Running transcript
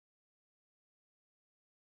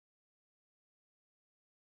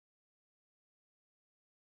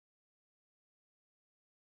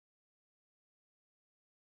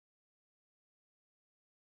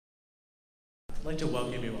I'd like to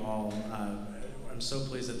welcome you all. I'm so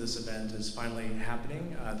pleased that this event is finally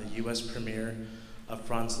happening, the US premiere of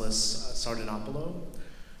Franz Liszt's Sardanapalo,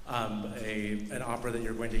 an opera that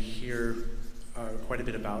you're going to hear quite a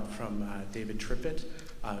bit about from David Trippett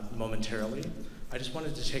momentarily. I just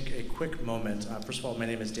wanted to take a quick moment. First of all, my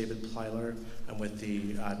name is David Plyler. I'm with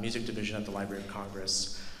the Music Division at the Library of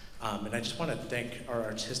Congress. And I just want to thank our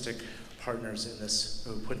artistic partners in this,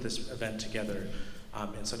 who put this event together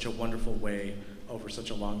in such a wonderful way over such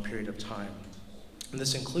a long period of time. And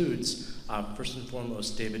this includes, first and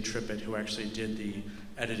foremost, David Trippett, who actually did the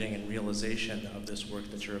editing and realization of this work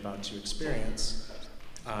that you're about to experience.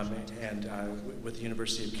 With the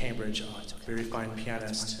University of Cambridge, a very fine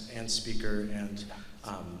pianist and speaker, and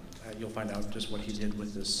you'll find out just what he did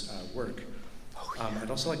with this work. I'd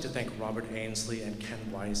also like to thank Robert Ainsley and Ken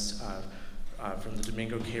Weiss from the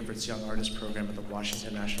Domingo Cavritz Young Artist Program at the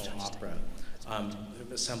Washington National Opera.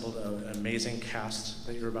 They've assembled an amazing cast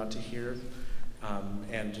that you're about to hear,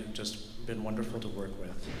 and just been wonderful to work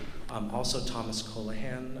with. Also Thomas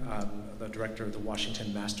Colohan, the director of the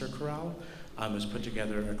Washington Master Chorale, has put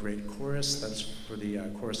together a great chorus. That's for the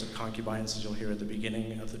chorus of concubines that you'll hear at the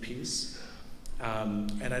beginning of the piece.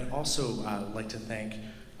 And I'd also like to thank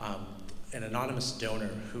an anonymous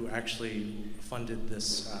donor who actually funded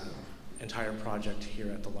this entire project here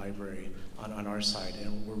at the library on our side,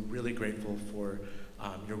 and we're really grateful for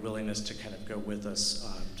your willingness to kind of go with us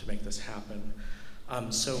to make this happen.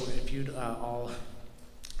 So if you'd all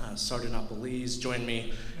Sardanapalese join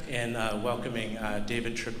me in welcoming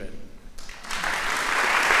David Trippett.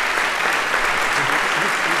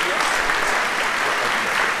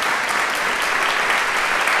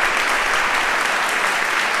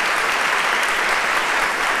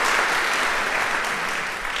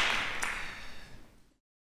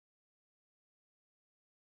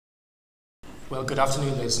 Well, good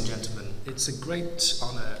afternoon, ladies and gentlemen. It's a great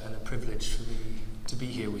honor and a privilege for me to be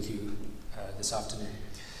here with you this afternoon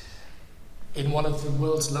in one of the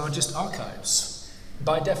world's largest archives.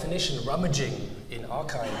 By definition, rummaging in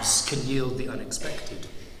archives can yield the unexpected.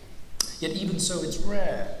 Yet even so, it's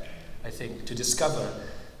rare, I think, to discover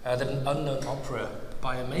that an unknown opera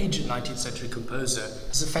by a major 19th century composer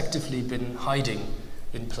has effectively been hiding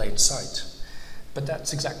in plain sight. But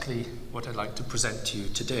that's exactly what I'd like to present to you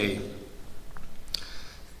today.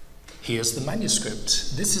 Here's the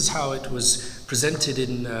manuscript. This is how it was presented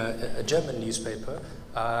in a German newspaper,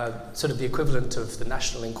 sort of the equivalent of the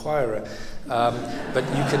National Enquirer. But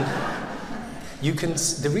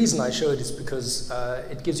the reason I show it is because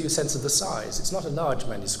it gives you a sense of the size. It's not a large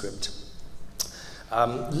manuscript.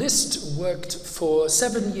 Liszt worked for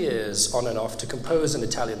 7 years on and off to compose an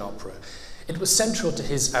Italian opera. It was central to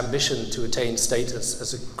his ambition to attain status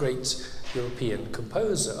as a great European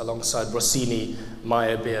composer alongside Rossini,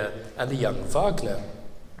 Meyerbeer, and the young Wagner.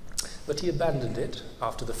 But he abandoned it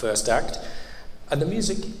after the first act, and the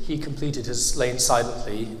music he completed has lain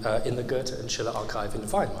silently in the Goethe and Schiller archive in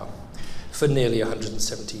Weimar for nearly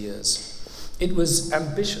 170 years. It was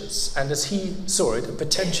ambitious, and as he saw it, a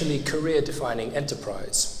potentially career-defining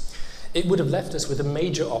enterprise. It would have left us with a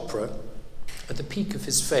major opera at the peak of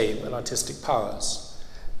his fame and artistic powers.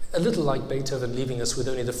 A little like Beethoven leaving us with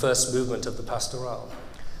only the first movement of the Pastoral,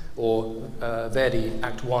 or Verdi,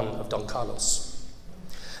 Act 1 of Don Carlos.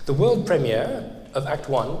 The world premiere of Act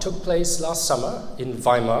 1 took place last summer in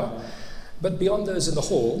Weimar, but beyond those in the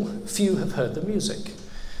hall, few have heard the music.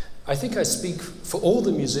 I think I speak for all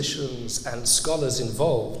the musicians and scholars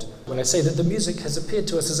involved when I say that the music has appeared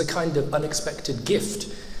to us as a kind of unexpected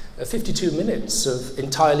gift, 52 minutes of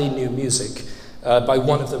entirely new music, by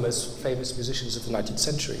one of the most famous musicians of the 19th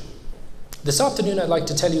century. This afternoon, I'd like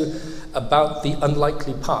to tell you about the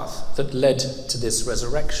unlikely path that led to this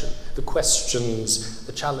resurrection, the questions,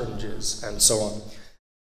 the challenges, and so on.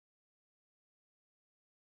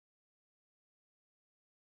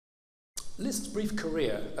 Liszt's brief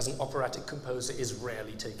career as an operatic composer is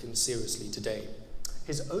rarely taken seriously today.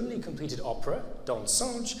 His only completed opera, Don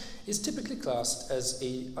Sanche, is typically classed as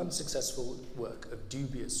an unsuccessful work of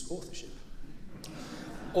dubious authorship.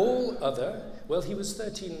 All other, well, he was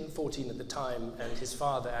 13, 14 at the time, and his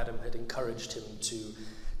father, Adam, had encouraged him to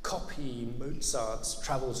copy Mozart's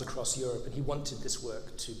travels across Europe, and he wanted this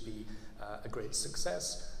work to be a great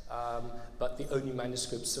success, but the only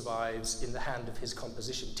manuscript survives in the hand of his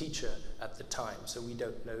composition teacher at the time, so we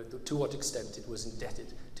don't know to what extent it was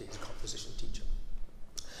indebted to his composition teacher.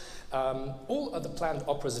 All other planned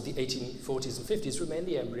operas of the 1840s and 50s remain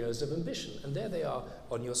the embryos of ambition, and there they are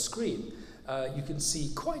on your screen. You can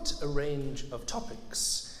see quite a range of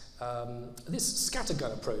topics. This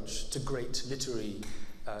scattergun approach to great literary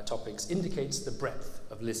topics indicates the breadth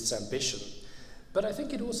of Liszt's ambition. But I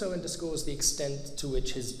think it also underscores the extent to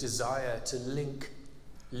which his desire to link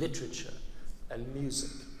literature and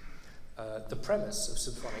music, the premise of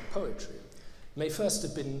symphonic poetry, may first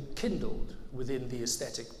have been kindled within the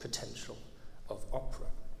aesthetic potential of opera.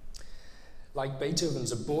 Like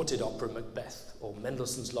Beethoven's aborted opera Macbeth or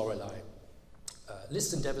Mendelssohn's Lorelei,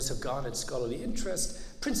 Liszt's endeavors have garnered scholarly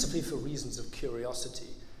interest principally for reasons of curiosity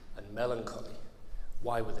and melancholy.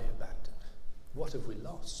 Why were they abandoned? What have we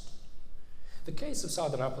lost? The case of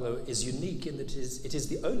Sardanapalo is unique in that it is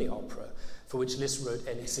the only opera for which Liszt wrote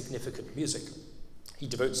any significant music. He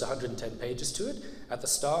devotes 110 pages to it at the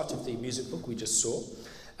start of the music book we just saw,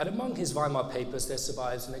 and among his Weimar papers there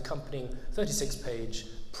survives an accompanying 36-page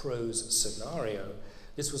prose scenario.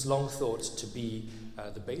 This was long thought to be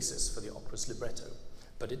the basis for the opera's libretto,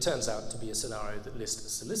 but it turns out to be a scenario that Liszt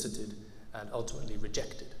solicited and ultimately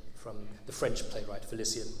rejected from the French playwright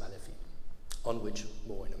Félicien Maléfi, on which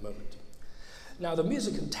more in a moment. Now, the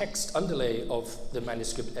music and text underlay of the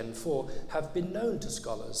manuscript N4 have been known to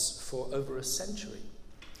scholars for over a century,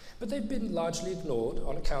 but they've been largely ignored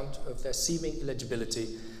on account of their seeming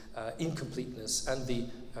illegibility, incompleteness, and the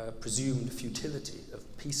presumed futility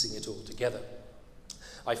of piecing it all together.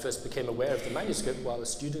 I first became aware of the manuscript while a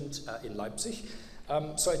student in Leipzig,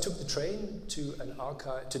 so I took the train to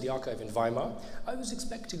the archive in Weimar. I was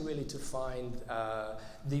expecting really to find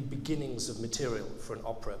the beginnings of material for an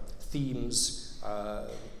opera, themes,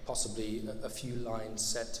 possibly a few lines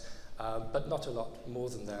set, but not a lot more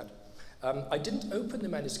than that. I didn't open the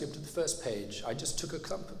manuscript at the first page. I just took a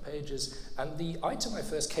clump of pages, and the item I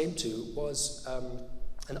first came to was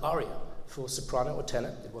an aria for soprano or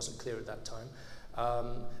tenor. It wasn't clear at that time,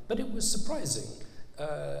 but it was surprising.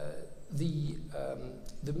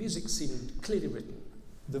 The music seemed clearly written.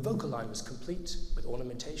 The vocal line was complete with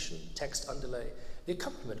ornamentation, text underlay. The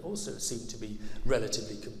accompaniment also seemed to be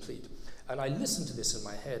relatively complete. And I listened to this in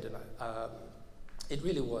my head, and it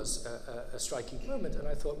really was a striking moment. And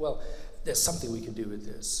I thought, well, there's something we can do with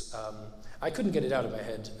this. I couldn't get it out of my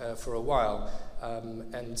head for a while,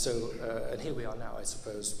 and here we are now, I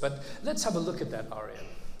suppose. But let's have a look at that aria.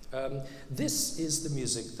 This is the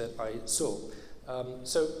music that I saw.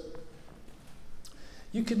 So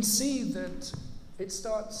you can see that it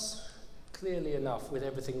starts clearly enough with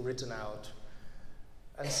everything written out,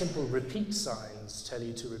 and simple repeat signs tell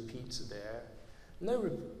you to repeat there. No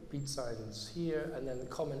repeat signs here, and then the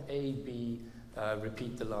common A, B,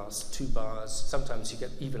 repeat the last two bars. Sometimes you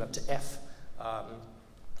get even up to F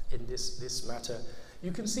in this matter.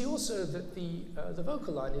 You can see also that the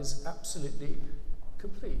vocal line is absolutely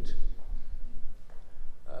complete.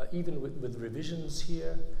 Even with revisions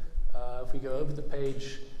here. If we go over the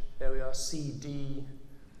page, there we are, C, D.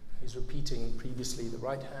 He's repeating previously the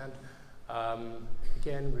right hand.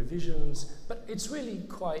 Again, revisions, but it's really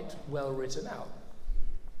quite well written out.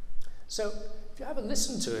 So if you have a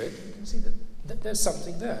listen to it, you can see that there's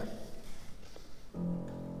something there.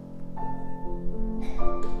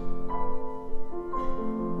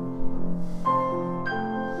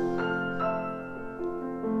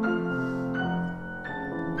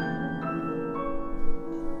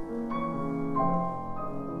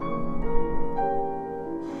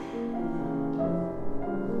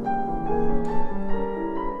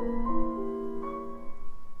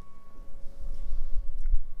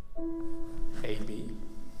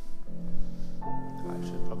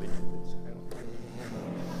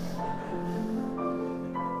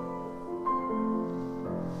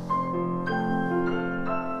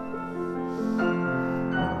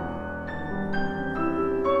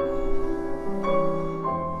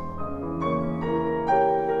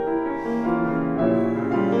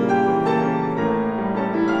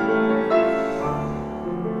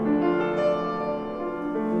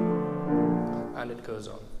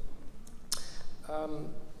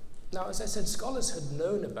 Now, as I said, scholars had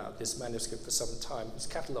known about this manuscript for some time. It was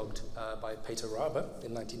catalogued by Peter Rabe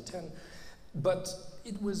in 1910, but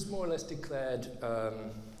it was more or less declared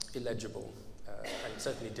illegible and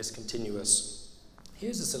certainly discontinuous.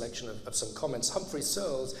 Here's a selection of some comments. Humphrey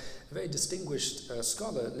Searles, a very distinguished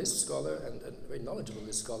scholar, Liszt scholar, and a very knowledgeable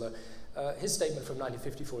Liszt scholar, his statement from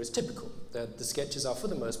 1954 is typical, that the sketches are for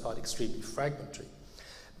the most part extremely fragmentary.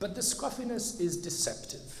 But the scruffiness is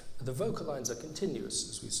deceptive. The vocal lines are continuous,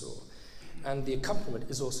 as we saw, and the accompaniment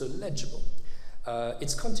is also legible.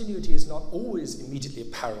 Its continuity is not always immediately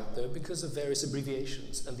apparent, though, because of various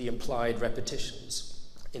abbreviations and the implied repetitions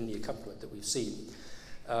in the accompaniment that we've seen.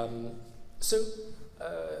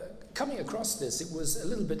 Coming across this, it was a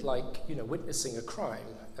little bit like, witnessing a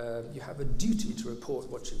crime. You have a duty to report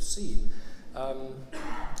what you've seen.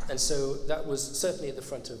 And so that was certainly at the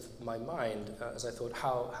front of my mind as I thought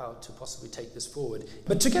how to possibly take this forward.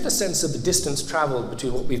 But to get a sense of the distance traveled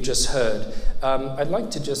between what we've just heard, I'd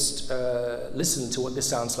like to just listen to what this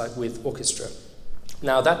sounds like with orchestra.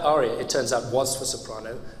 Now that aria, it turns out, was for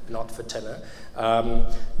soprano, not for tenor.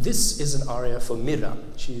 This is an aria for Mira.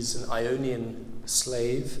 She's an Ionian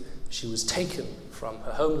slave. She was taken from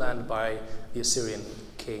her homeland by the Assyrian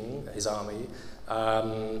king, his army.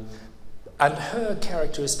 And her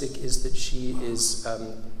characteristic is that she's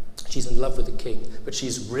in love with the king, but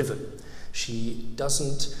she's riven. She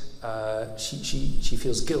doesn't, she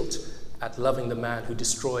feels guilt at loving the man who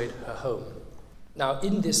destroyed her home. Now,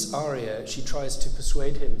 in this aria, she tries to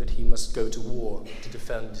persuade him that he must go to war to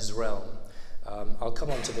defend his realm. I'll come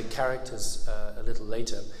on to the characters a little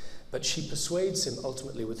later, but she persuades him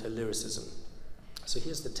ultimately with her lyricism. So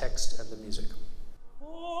here's the text and the music.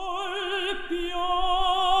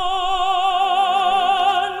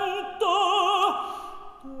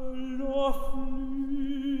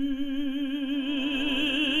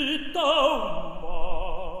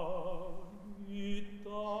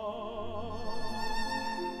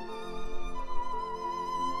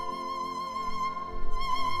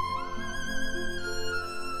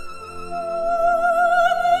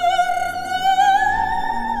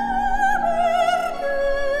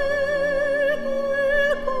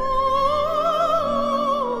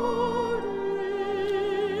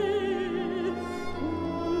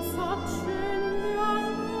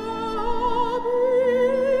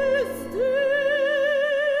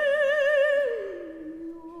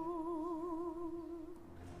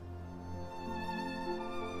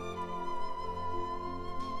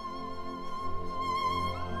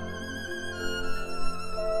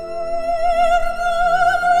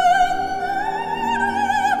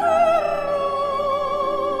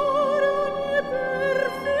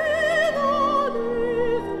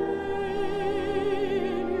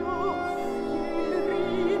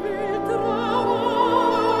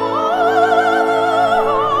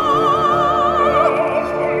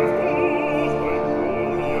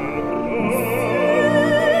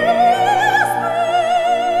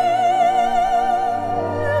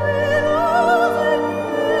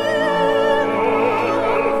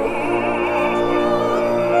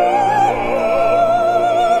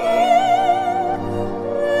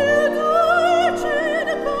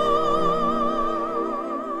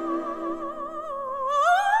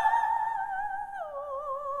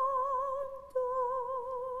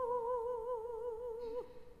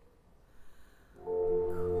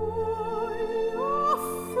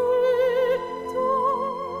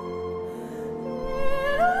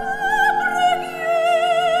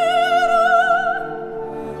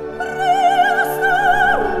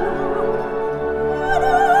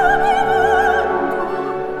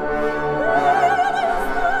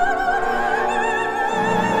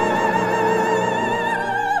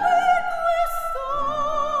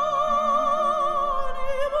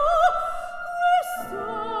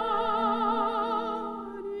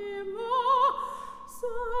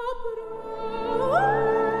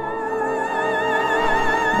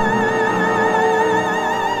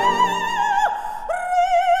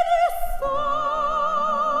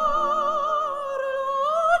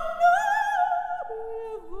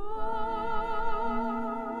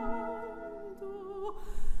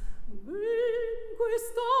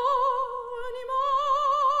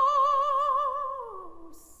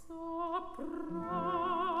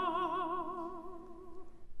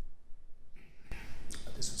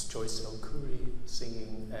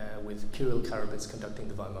 Conducting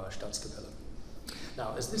the Weimar Staatskapelle.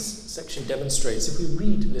 Now, as this section demonstrates, if we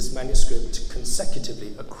read this manuscript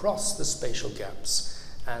consecutively across the spatial gaps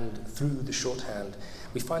and through the shorthand,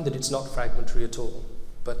 we find that it's not fragmentary at all,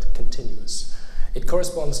 but continuous. It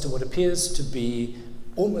corresponds to what appears to be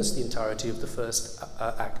almost the entirety of the first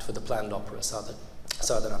act for the planned opera,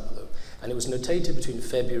 Sardanapalo, and it was notated between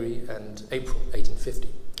February and April 1850.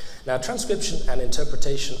 Now, transcription and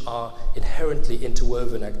interpretation are inherently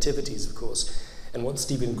interwoven activities, of course, and what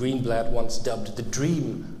Stephen Greenblatt once dubbed the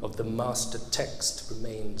dream of the master text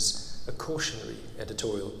remains a cautionary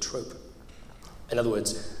editorial trope. In other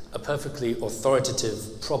words, a perfectly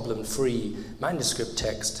authoritative, problem-free manuscript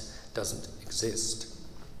text doesn't exist.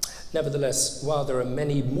 Nevertheless, while there are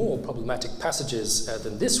many more problematic passages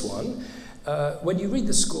than this one, when you read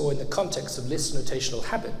the score in the context of Liszt's notational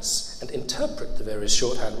habits and interpret the various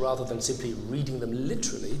shorthand rather than simply reading them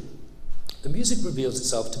literally, the music reveals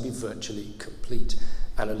itself to be virtually complete,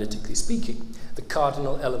 analytically speaking. The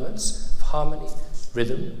cardinal elements of harmony,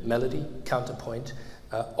 rhythm, melody, counterpoint,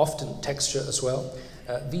 often texture as well,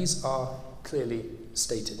 these are clearly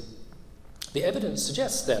stated. The evidence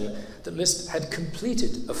suggests then that Liszt had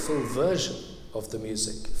completed a full version of the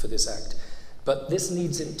music for this act, but this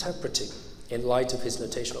needs interpreting in light of his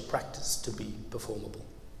notational practice to be performable.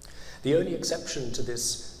 The only exception to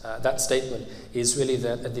this, that statement is really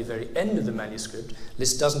that at the very end of the manuscript,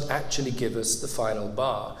 Liszt doesn't actually give us the final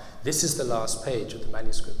bar. This is the last page of the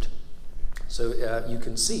manuscript. So you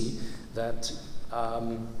can see that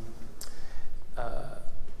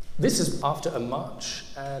this is after a march,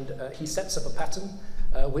 and he sets up a pattern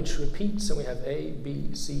which repeats, and we have A, B,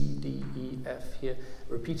 C, D, E, F here,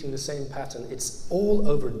 repeating the same pattern. It's all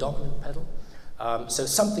over a dominant pedal, so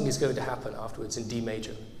something is going to happen afterwards in D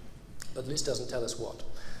major, but Liszt doesn't tell us what.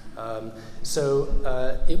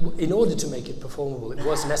 In order to make it performable, it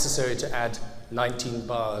was necessary to add 19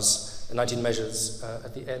 bars, 19 measures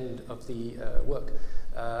at the end of the work,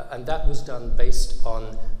 and that was done based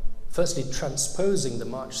on firstly transposing the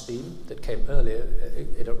march theme that came earlier.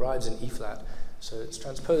 It arrives in E flat, so it's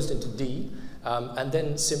transposed into D, and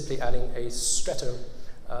then simply adding a stretto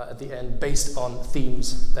at the end based on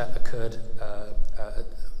themes that occurred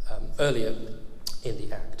earlier in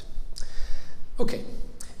the act. Okay,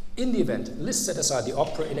 in the event, Liszt set aside the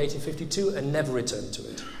opera in 1852 and never returned to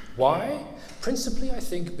it. Why? Principally, I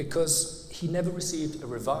think, because he never received a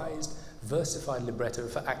revised, versified libretto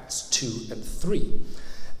for acts 2 and 3,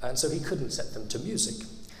 and so he couldn't set them to music.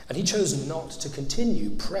 And he chose not to continue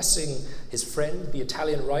pressing his friend, the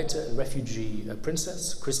Italian writer and refugee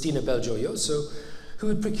princess, Cristina Belgioioso, who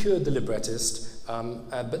had procured the librettist,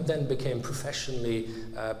 but then became professionally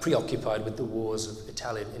preoccupied with the wars of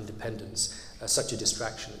Italian independence, such a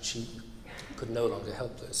distraction that she could no longer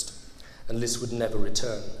help Liszt. And Liszt would never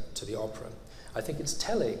return to the opera. I think it's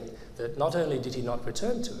telling that not only did he not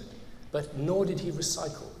return to it, but nor did he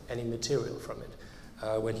recycle any material from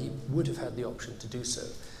it when he would have had the option to do so.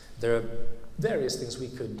 There are various things we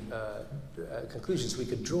could, conclusions we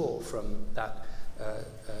could draw from that,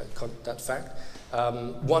 that fact,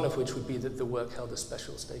 one of which would be that the work held a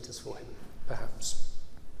special status for him, perhaps.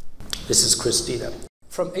 This is Cristina.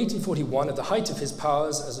 From 1841, at the height of his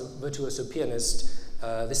powers as a virtuoso pianist,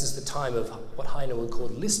 this is the time of what Heine would call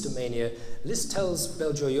Listomania. Liszt tells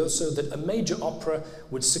Belgioioso that a major opera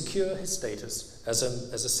would secure his status as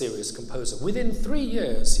a serious composer. Within 3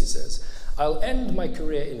 years, he says, I'll end my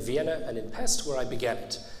career in Vienna and in Pest, where I began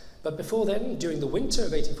it. But before then, during the winter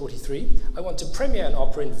of 1843, I want to premiere an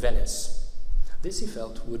opera in Venice. This, he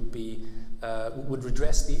felt, would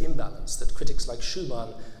redress the imbalance that critics like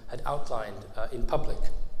Schumann had outlined in public.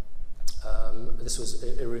 This was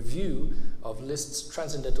a review of Liszt's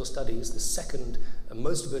Transcendental Studies, the second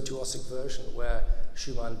most virtuosic version, where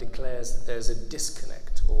Schumann declares that there's a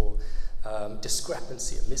disconnect or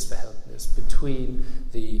discrepancy, a misverhältnis between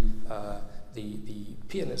the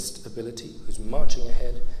pianist ability, who's marching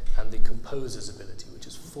ahead, and the composer's ability, which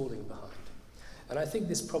is falling behind. And I think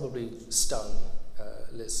this probably stung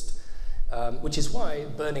Liszt, which is why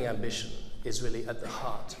Burning Ambition is really at the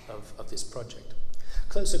heart of this project.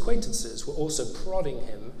 Close acquaintances were also prodding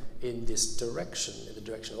him in this direction, in the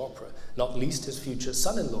direction of opera, not least his future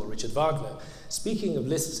son-in-law, Richard Wagner. Speaking of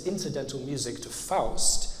Liszt's incidental music to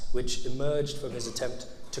Faust, which emerged from his attempt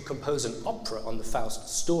to compose an opera on the Faust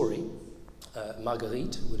story,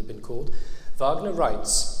 Marguerite would have been called, Wagner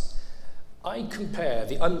writes, I compare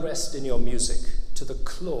the unrest in your music to the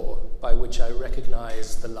claw by which I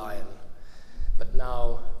recognize the lion. But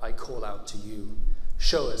now I call out to you,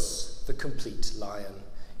 show us the complete lion.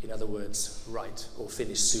 In other words, write or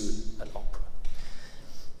finish soon an opera.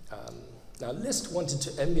 Now, Liszt wanted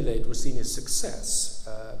to emulate Rossini's success,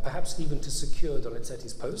 perhaps even to secure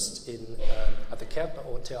Donizetti's post at the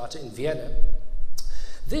Kärntner Theater in Vienna.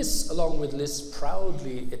 This, along with Liszt's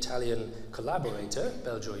proudly Italian collaborator,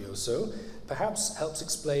 Belgioioso, perhaps helps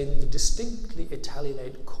explain the distinctly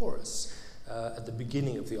Italianate chorus at the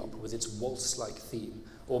beginning of the opera with its waltz-like theme,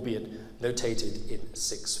 albeit notated in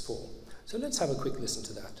 6/4. So let's have a quick listen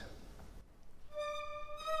to that.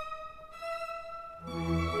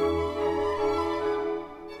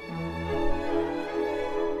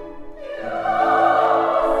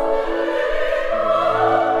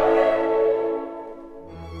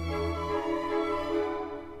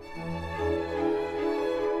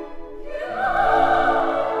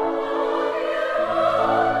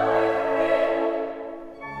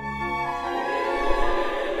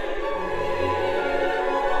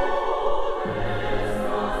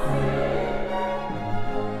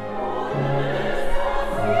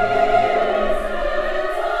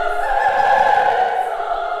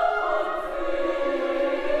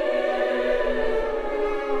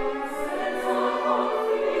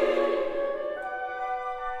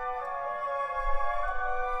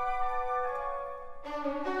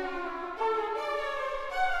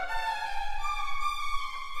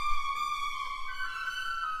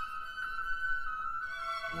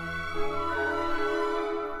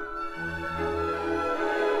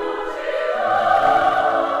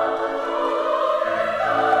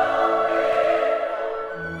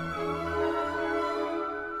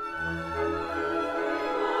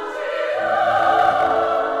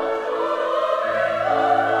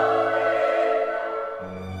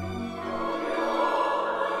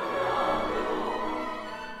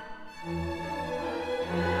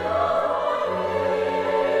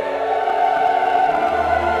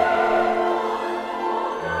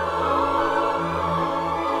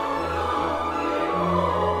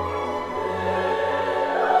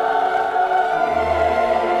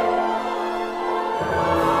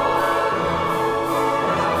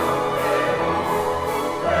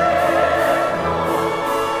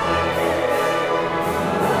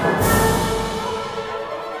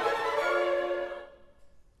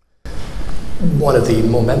 One of the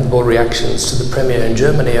more memorable reactions to the premiere in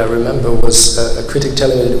Germany, I remember, was a critic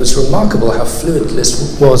telling me that it was remarkable how fluent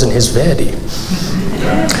Liszt was in his Verdi.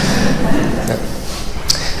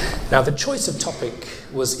 Now, the choice of topic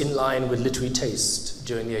was in line with literary taste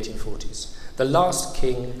during the 1840s. The Last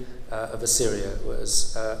King of Assyria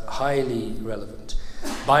was highly relevant.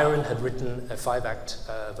 Byron had written a 5-act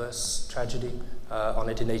verse tragedy on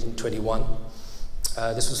it in 1821.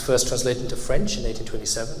 This was first translated into French in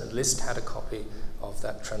 1827, and Liszt had a copy of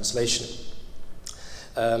that translation.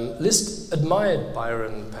 Liszt admired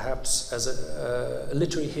Byron perhaps as a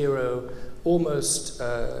literary hero almost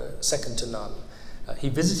second to none. He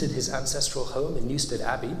visited his ancestral home in Newstead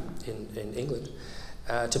Abbey in England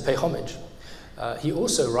to pay homage. He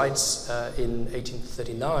also writes in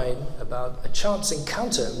 1839 about a chance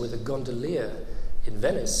encounter with a gondolier in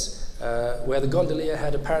Venice, where the gondolier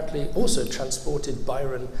had apparently also transported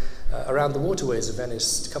Byron around the waterways of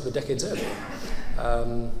Venice a couple of decades earlier.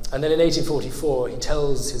 And then in 1844, he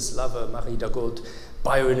tells his lover, Marie d'Agoult,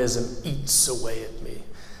 Byronism eats away at me.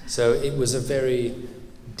 So it was a very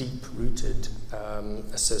deep-rooted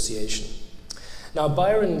association. Now,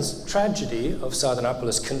 Byron's tragedy of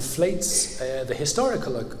Sardanapalo conflates the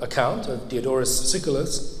historical account of Diodorus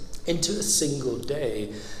Siculus into a single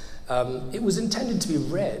day. It was intended to be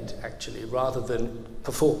read, actually, rather than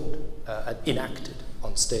performed, enacted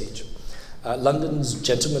on stage. London's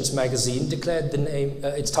Gentleman's Magazine declared the name,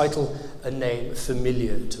 its title a name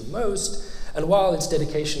familiar to most, and while its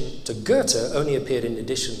dedication to Goethe only appeared in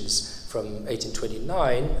editions from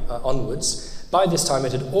 1829 onwards, by this time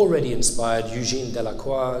it had already inspired Eugène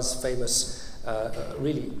Delacroix's famous,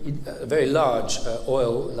 really very large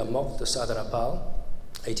oil, La Mort de Sardanapalo,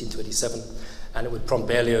 1827, and it would prompt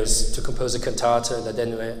Berlioz to compose a cantata, La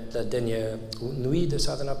Dernière Nuit de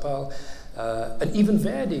Sardanapalo, and even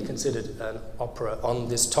Verdi considered an opera on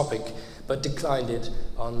this topic, but declined it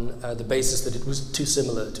on the basis that it was too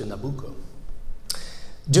similar to Nabucco.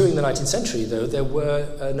 During the 19th century, though, there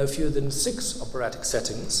were no fewer than 6 operatic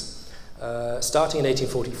settings. Starting in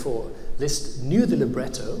 1844, Liszt knew the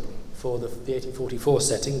libretto for the 1844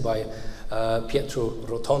 setting by Pietro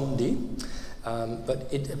Rotondi, but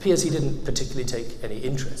it appears he didn't particularly take any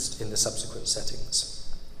interest in the subsequent settings.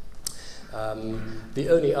 The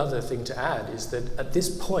only other thing to add is that at this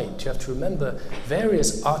point, you have to remember,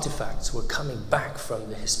 various artifacts were coming back from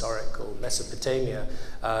the historical Mesopotamia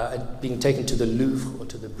and being taken to the Louvre or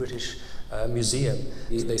to the British Museum.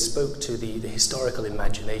 They spoke to the historical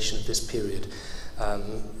imagination of this period,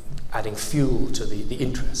 adding fuel to the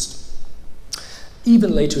interest.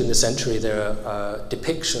 Even later in the century, there are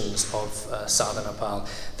depictions of Sardanapalo.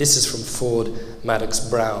 This is from Ford Madox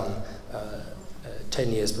Brown,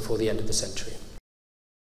 10 years before the end of the century.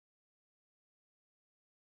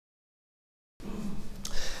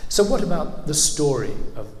 So what about the story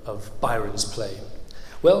of Byron's play?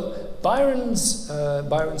 Well, Byron's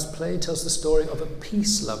play tells the story of a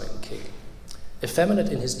peace-loving king, effeminate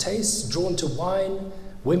in his tastes, drawn to wine,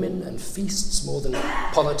 women, and feasts more than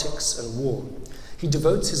politics and war. He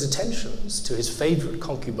devotes his attentions to his favorite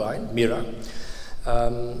concubine, Mira,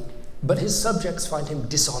 but his subjects find him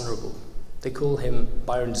dishonorable. They call him,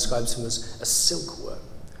 Byron describes him as a silkworm,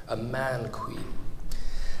 a man-queen.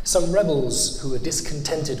 Some rebels who are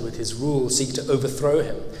discontented with his rule seek to overthrow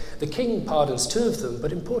him. The king pardons 2 of them,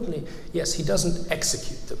 but importantly, yes, he doesn't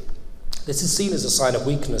execute them. This is seen as a sign of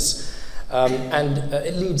weakness, and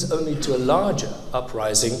it leads only to a larger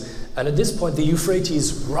uprising. And at this point, the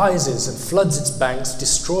Euphrates rises and floods its banks,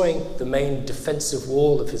 destroying the main defensive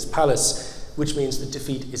wall of his palace, which means that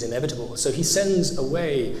defeat is inevitable. So he sends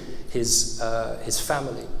away his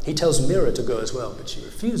family. He tells Mira to go as well, but she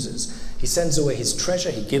refuses. He sends away his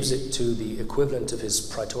treasure. He gives it to the equivalent of his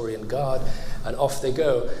Praetorian Guard, and off they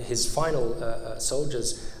go. His final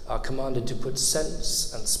soldiers are commanded to put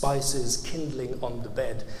scents and spices kindling on the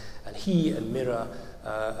bed, and he and Mira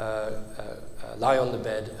lie on the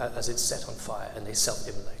bed as it's set on fire, and they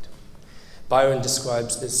self-immolate. Byron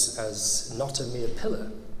describes this as not a mere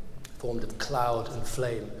pillar formed of cloud and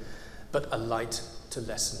flame, but a light to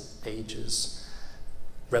lessen ages,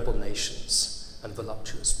 rebel nations, and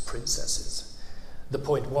voluptuous princesses. The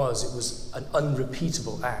point was, it was an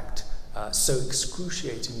unrepeatable act, so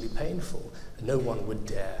excruciatingly painful, no one would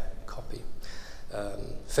dare copy.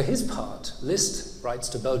 For his part, Liszt writes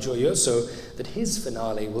to Belgioioso that his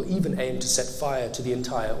finale will even aim to set fire to the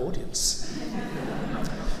entire audience.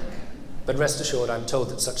 But rest assured, I'm told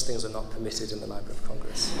that such things are not permitted in the Library of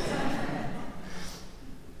Congress.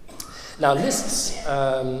 Now, Liszt's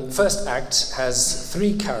first act has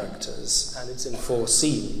 3 characters, and it's in 4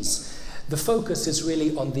 scenes. The focus is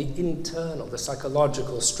really on the internal, the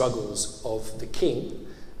psychological struggles of the king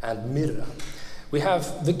and Mira. We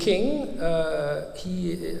have the king, as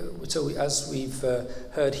we've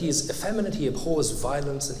heard, he is effeminate, he abhors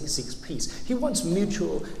violence, and he seeks peace. He wants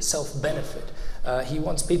mutual self-benefit. He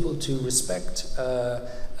wants people to respect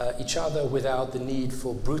each other without the need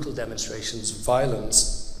for brutal demonstrations,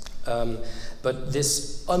 violence. But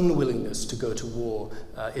this unwillingness to go to war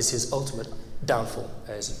is his ultimate downfall,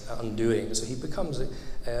 his undoing. So he becomes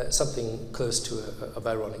something close to a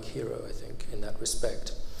Byronic hero, I think, in that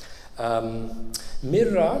respect.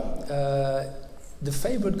 Mira, the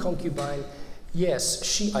favorite concubine,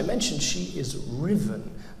 yes, I mentioned she is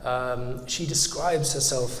riven. She describes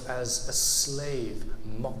herself as a slave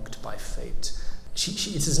mocked by fate.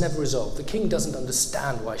 It is never resolved. The king doesn't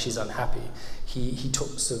understand why she's unhappy. He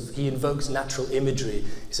invokes natural imagery.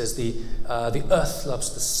 He says the earth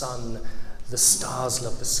loves the sun, the stars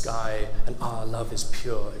love the sky, and our love is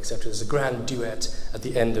pure, etc. There's a grand duet at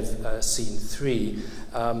the end of scene 3.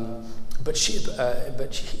 But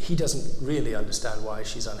he doesn't really understand why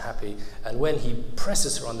she's unhappy. And when he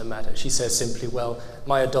presses her on the matter, she says simply, well,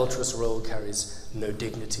 my adulterous role carries no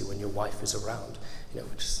dignity when your wife is around. You know,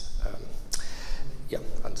 which is, yeah,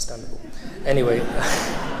 understandable. Anyway,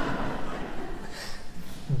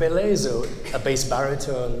 Belezo, a bass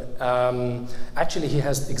baritone, actually he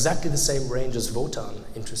has exactly the same range as Wotan,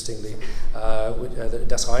 interestingly.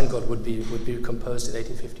 Das Rheingott would be composed in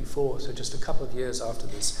 1854, so just a couple of years after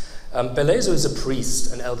this. Belezo is a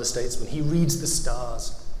priest, an elder statesman. He reads the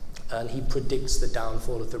stars and he predicts the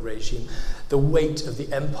downfall of the regime. The weight of the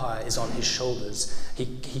empire is on his shoulders.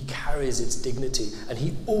 He carries its dignity, and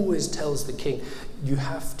he always tells the king, you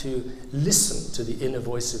have to listen to the inner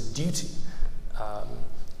voice of duty.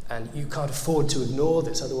 And you can't afford to ignore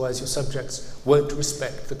this, otherwise your subjects won't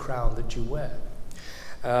respect the crown that you wear.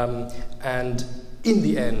 And in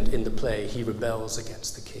the end, in the play, he rebels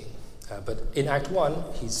against the king. But in Act 1,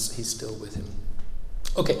 he's still with him.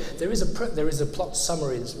 Okay, there is a plot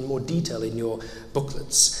summary in more detail in your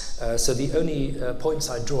booklets. So the only points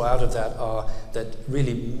I draw out of that are that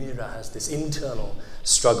really Mira has this internal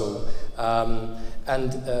struggle.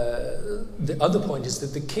 And the other point is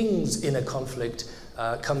that the king's inner conflict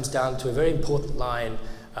comes down to a very important line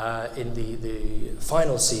in the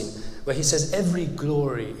final scene, where he says, every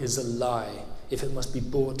glory is a lie if it must be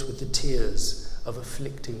bought with the tears of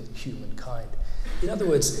afflicting humankind. In other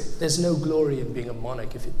words, there's no glory in being a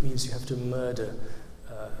monarch if it means you have to murder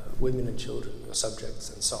women and children, your subjects,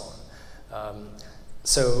 and so on.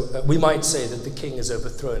 So we might say that the king is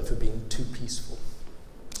overthrown for being too peaceful.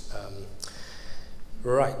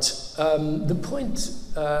 Right. The point,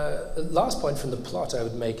 last point from the plot I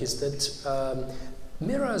would make is that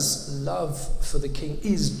Mira's love for the king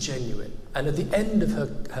is genuine. And at the end of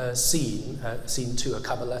her scene, scene 2, her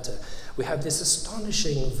cabaletta, we have this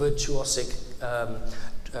astonishing virtuosic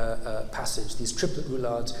passage, these triplet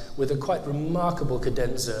roulades with a quite remarkable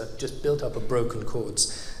cadenza just built up of broken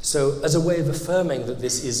chords. So as a way of affirming that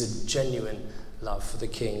this is a genuine love for the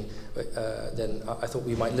king, then I thought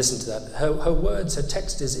we might listen to that. Her words, her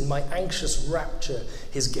text is, in my anxious rapture,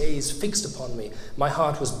 his gaze fixed upon me, my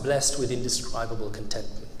heart was blessed with indescribable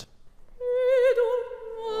contentment.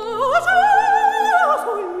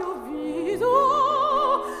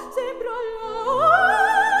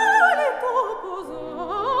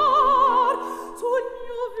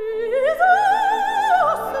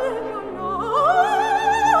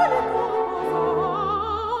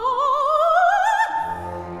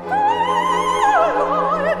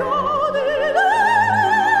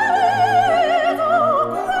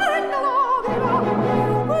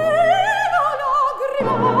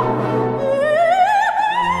 Prima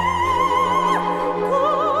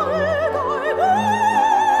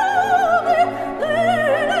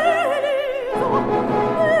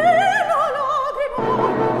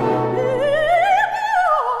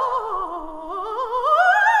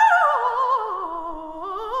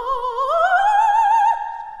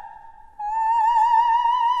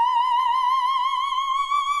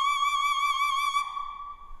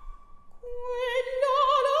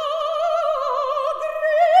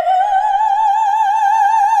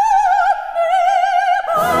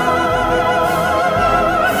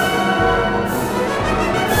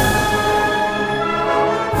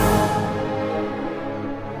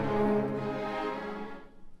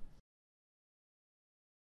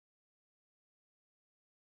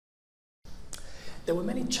there were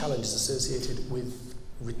many challenges associated with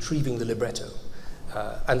retrieving the libretto.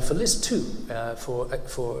 And for Liszt too, for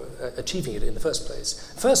achieving it in the first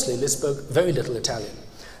place. Firstly, Liszt spoke very little Italian.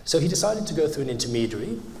 So he decided to go through an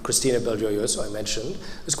intermediary, Cristina Belgioioso, I mentioned,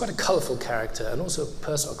 who's quite a colourful character and also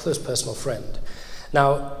a close personal friend.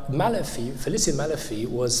 Now, Félicien Maléfi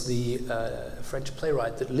was the French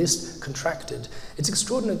playwright that Liszt contracted. It's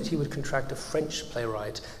extraordinary that he would contract a French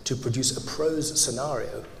playwright to produce a prose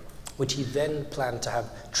scenario, which he then planned to have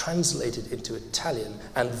translated into Italian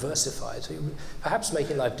and versified. So he was perhaps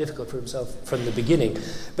making life difficult for himself from the beginning.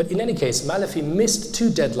 But in any case, Maléfi missed 2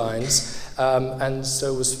 deadlines and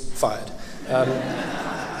so was fired.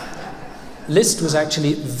 Liszt was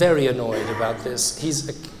actually very annoyed about this. He's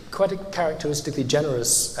quite a characteristically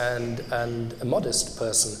generous and a modest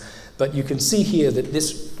person. But you can see here that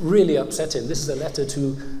this really upset him. This is a letter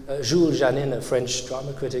to Jules Janin, a French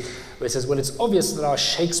drama critic, where he says, well, it's obvious that our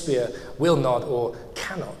Shakespeare will not or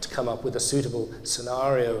cannot come up with a suitable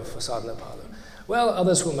scenario for Sardanapalo. Well,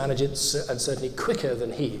 others will manage it, and certainly quicker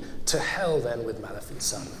than he. To hell, then, with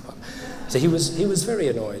Maléfi's Sardanapalo. So he was very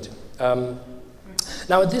annoyed.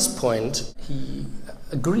 Now, at this point, he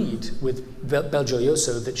agreed with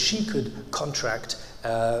Belgioioso that she could contract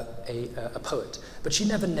a poet, but she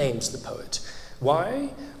never names the poet. Why?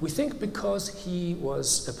 We think because he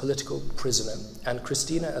was a political prisoner, and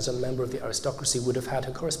Christina, as a member of the aristocracy, would have had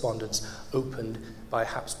her correspondence opened by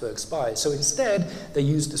Habsburg spies. So instead, they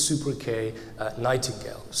used the sobriquet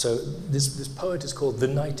Nightingale. So this poet is called the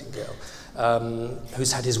Nightingale,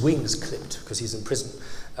 who's had his wings clipped because he's in prison.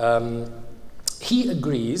 He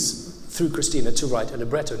agrees, through Christina, to write a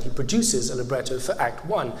libretto, and he produces a libretto for Act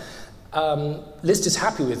 1. Liszt is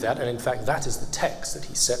happy with that, and in fact that is the text that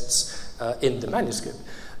he sets in the manuscript.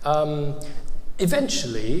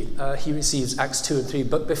 Eventually he receives Acts 2 and 3,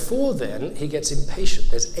 but before then he gets impatient.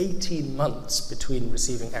 There's 18 months between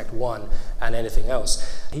receiving Act 1 and anything else.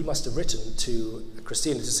 He must have written to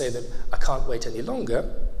Christina to say that I can't wait any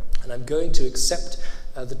longer, and I'm going to accept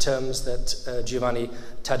the terms that Giovanni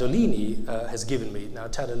Tadolini has given me. Now,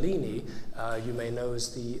 Tadolini, you may know,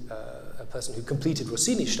 is a person who completed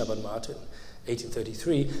Rossini's Stabat Mater in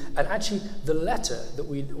 1833, and actually the letter that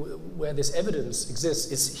where this evidence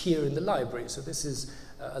exists is here in the library. So this is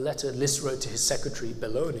a letter Liszt wrote to his secretary,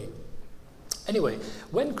 Belloni. Anyway,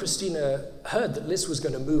 when Christina heard that Liszt was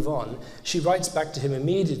going to move on, she writes back to him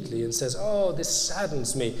immediately and says, oh, this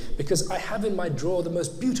saddens me, because I have in my drawer the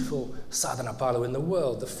most beautiful Sardanapalo in the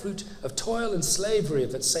world, the fruit of toil and slavery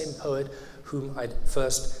of that same poet whom I'd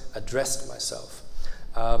first addressed myself.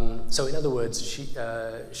 So in other words, she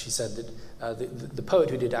said that the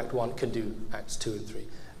poet who did Act 1 can do Acts 2 and 3,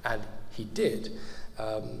 and he did.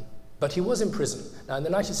 But he was in prison. Now, in the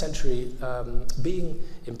 19th century, being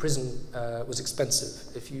in prison was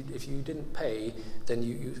expensive. If you didn't pay, then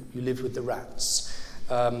you lived with the rats.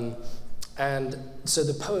 And so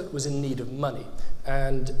the poet was in need of money.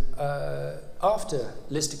 And after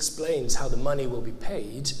Liszt explains how the money will be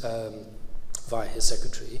paid via his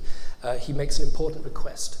secretary, he makes an important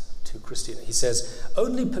request to Christina. He says,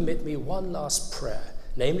 only permit me one last prayer,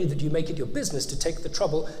 namely that you make it your business to take the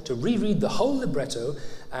trouble to reread the whole libretto,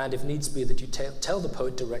 and if needs be, that you tell the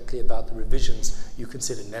poet directly about the revisions you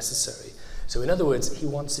consider necessary. So in other words, he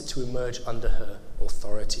wants it to emerge under her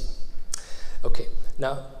authority. Okay,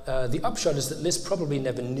 now the upshot is that Liszt probably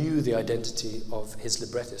never knew the identity of his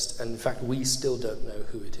librettist, and in fact we still don't know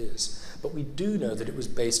who it is. But we do know that it was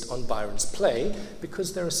based on Byron's play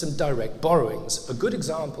because there are some direct borrowings. A good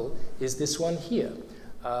example is this one here.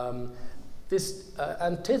 This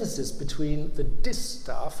antithesis between the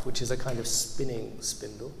distaff, which is a kind of spinning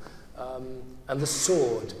spindle, and the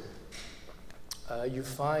sword. You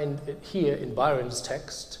find it here in Byron's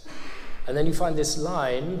text, and then you find this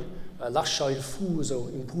line, lascia il fuso,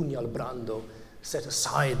 impugna il brando, set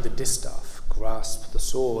aside the distaff, grasp the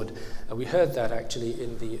sword. We heard that actually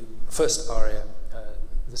in the first aria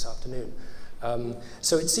this afternoon.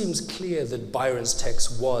 So it seems clear that Byron's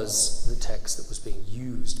text was the text that was being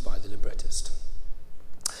used by the librettist.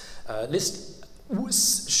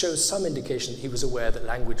 Liszt shows some indication that he was aware that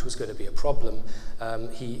language was going to be a problem.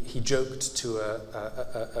 He joked to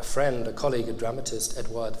a friend, a colleague, a dramatist,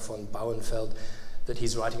 Edouard von Bauernfeld, that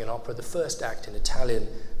he's writing an opera, the first act in Italian,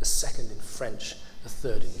 the second in French, the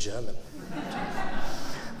third in German.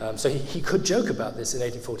 So he could joke about this in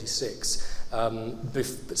 1846,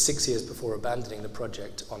 but 6 years before abandoning the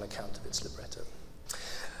project on account of its libretto.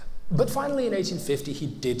 But finally, in 1850, he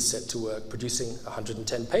did set to work producing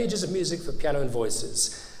 110 pages of music for piano and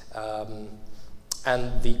voices.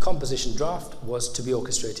 And the composition draft was to be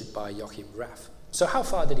orchestrated by Joachim Raff. So how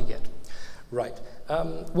far did he get? Right.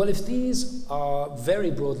 Well, if these are,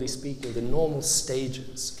 very broadly speaking, the normal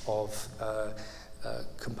stages of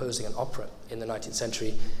composing an opera in the 19th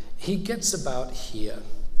century, he gets about here.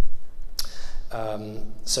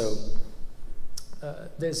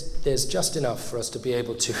 There's just enough for us to be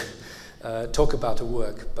able to talk about a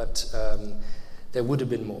work, but there would have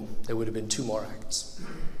been more. There would have been 2 more acts.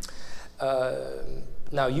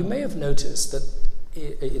 Now, you may have noticed that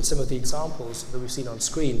in some of the examples that we've seen on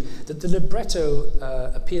screen, that the libretto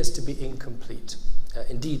appears to be incomplete.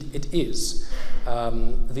 Indeed, it is.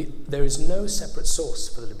 There is no separate source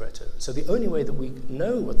for the libretto. So the only way that we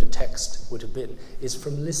know what the text would have been is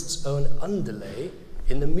from Liszt's own underlay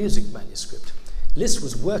in the music manuscript. Liszt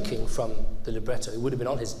was working from the libretto. It would have been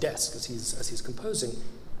on his desk as he's composing,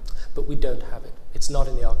 but we don't have it. It's not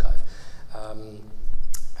in the archive.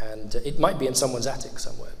 And it might be in someone's attic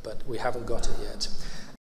somewhere, but we haven't got it yet.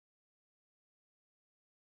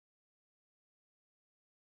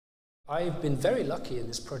 I've been very lucky in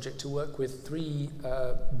this project to work with 3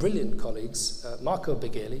 brilliant colleagues, Marco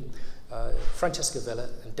Beghelli, Francesca Vella,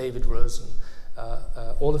 and David Rosen,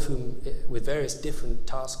 all of whom, with various different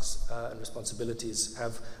tasks and responsibilities,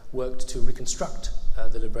 have worked to reconstruct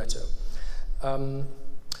the libretto.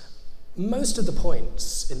 Most of the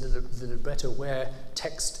points in the libretto where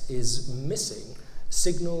text is missing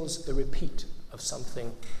signals a repeat of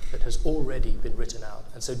something that has already been written out,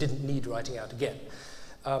 and so didn't need writing out again.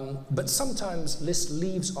 But sometimes Liszt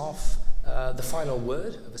leaves off the final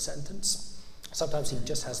word of a sentence. Sometimes he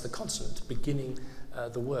just has the consonant beginning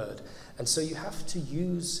the word. And so you have to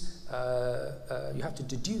use, you have to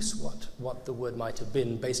deduce what the word might have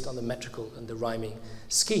been based on the metrical and the rhyming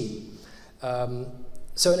scheme.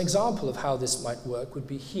 So an example of how this might work would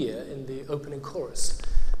be here in the opening chorus.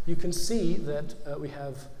 You can see that we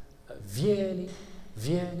have vieni,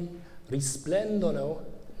 vieni, risplendono,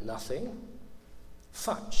 nothing,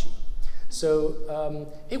 facci. So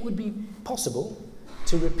it would be possible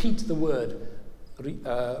to repeat the word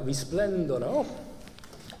risplendono,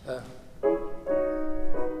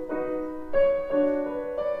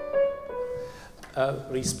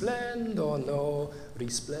 risplendono,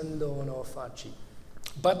 risplendono facci.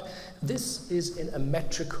 But this is in a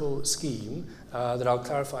metrical scheme that I'll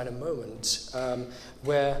clarify in a moment,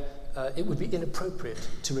 where it would be inappropriate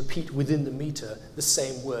to repeat within the meter the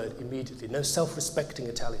same word immediately. No self-respecting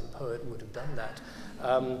Italian poet would have done that.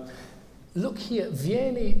 Look here,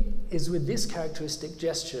 vieni is with this characteristic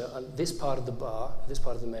gesture on this part of the bar, this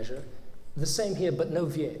part of the measure, the same here, but no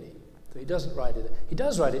vieni. So he doesn't write it. He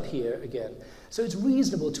does write it here again. So it's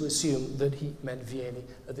reasonable to assume that he meant vieni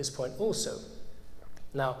at this point also.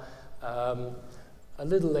 Now, a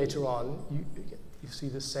little later on, you see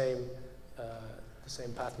the same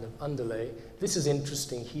pattern of underlay. This is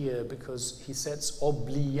interesting here because he sets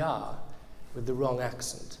oblia with the wrong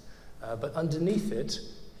accent. But underneath it,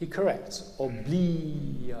 he corrects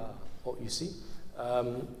oblia, you see,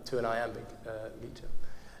 to an iambic meter.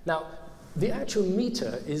 Now, the actual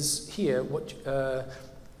meter is here, what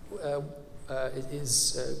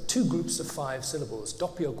is 2 groups of 5 syllables,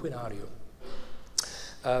 doppio quinario,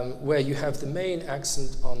 where you have the main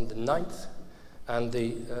accent on the 9th and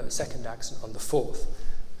the second accent on the 4th.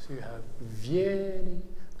 So you have vieni,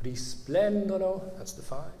 risplendono, that's the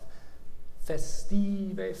 5,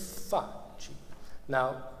 festive facci.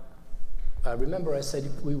 Now, remember I said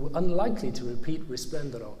we were unlikely to repeat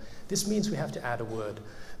risplendono. This means we have to add a word.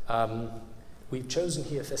 We've chosen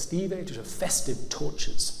here festive to show festive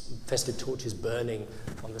torches burning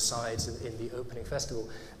on the sides in the opening festival.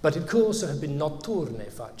 But it could also have been notturne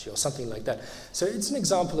facci or something like that. So it's an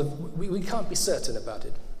example of, we can't be certain about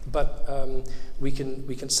it, but we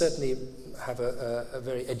can certainly have a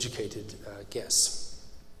very educated guess.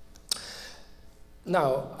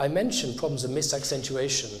 Now, I mentioned problems of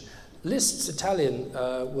misaccentuation. Liszt's Italian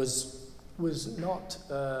was not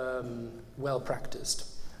well practiced.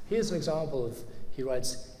 Here's an example of, he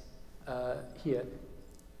writes here,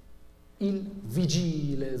 il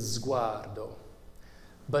vigile sguardo,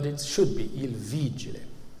 but it should be il vigile.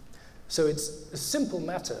 So it's a simple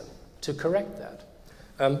matter to correct that.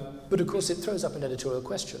 But of course it throws up an editorial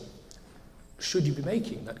question. Should you be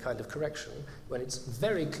making that kind of correction when it's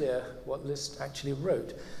very clear what Liszt actually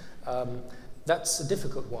wrote? That's a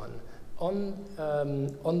difficult one.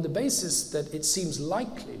 On the basis that it seems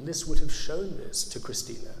likely Liszt would have shown this to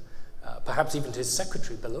Christina, perhaps even to his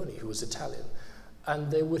secretary, Belloni, who was Italian,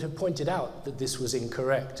 and they would have pointed out that this was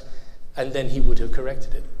incorrect, and then he would have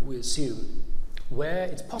corrected it, we assume. Where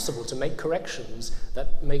it's possible to make corrections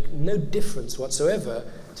that make no difference whatsoever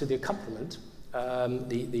to the accompaniment,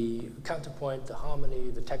 the counterpoint, the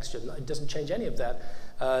harmony, the texture, it doesn't change any of that.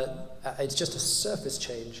 It's just a surface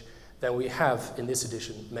change. Then we have, in this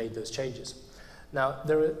edition, made those changes. Now,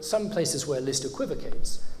 there are some places where Liszt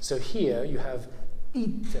equivocates. So here you have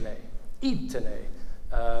itene, itene.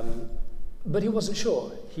 But he wasn't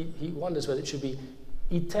sure. He wonders whether it should be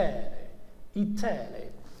itene, itene.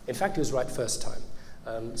 In fact, he was right first time.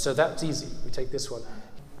 So that's easy. We take this one.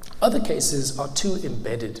 Other cases are too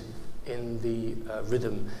embedded in the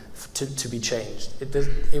rhythm to be changed.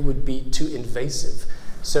 It would be too invasive.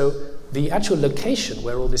 So the actual location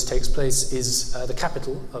where all this takes place is the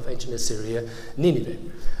capital of ancient Assyria, Nineveh.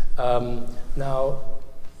 Now,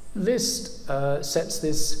 Liszt sets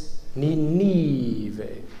this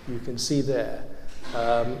Nineveh, you can see there.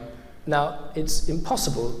 Now, it's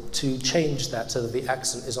impossible to change that so that the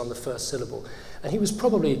accent is on the first syllable. And he was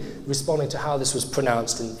probably responding to how this was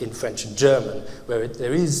pronounced in French and German, where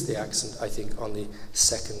there is the accent, I think, on the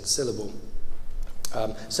second syllable.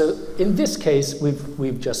 So in this case,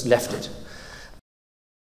 we've just left it.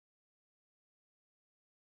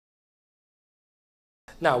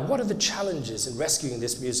 Now, what are the challenges in rescuing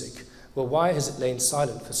this music? Well, why has it lain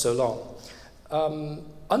silent for so long?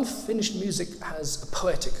 Unfinished music has a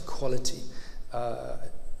poetic quality.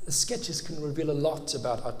 The sketches can reveal a lot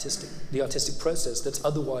about the artistic process that's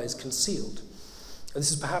otherwise concealed. And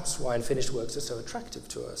this is perhaps why unfinished works are so attractive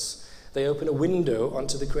to us. They open a window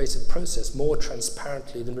onto the creative process more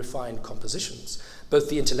transparently than refined compositions, both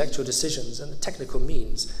the intellectual decisions and the technical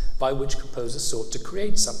means by which composers sought to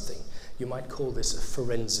create something. You might call this a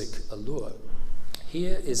forensic allure.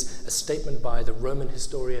 Here is a statement by the Roman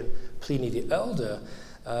historian Pliny the Elder,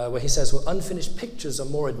 where he says, well, unfinished pictures are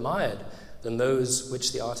more admired than those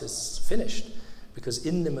which the artists finished, because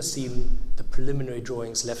in them are seen the preliminary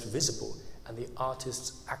drawings left visible and the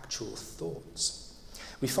artist's actual thoughts.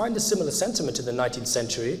 We find a similar sentiment in the 19th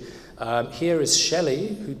century. Here is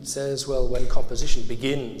Shelley, who says, well, when composition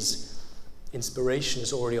begins, inspiration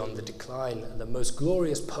is already on the decline, and the most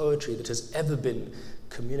glorious poetry that has ever been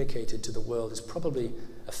communicated to the world is probably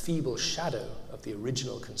a feeble shadow of the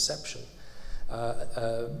original conception.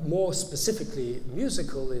 More specifically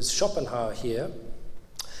musical is Schopenhauer here,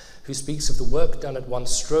 who speaks of the work done at one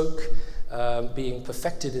stroke being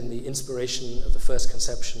perfected in the inspiration of the first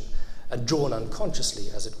conception and drawn unconsciously,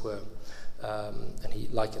 as it were. And he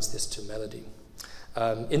likens this to melody.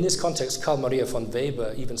 In this context, Carl Maria von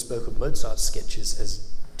Weber even spoke of Mozart's sketches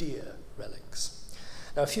as dear relics.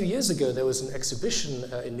 Now, a few years ago, there was an exhibition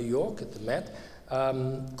in New York at the Met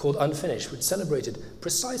called Unfinished, which celebrated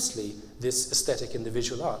precisely this aesthetic in the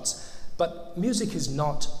visual arts. But music is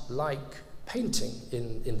not like painting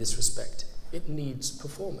in this respect. It needs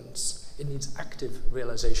performance. It needs active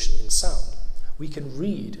realization in sound. We can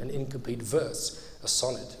read an incomplete verse, a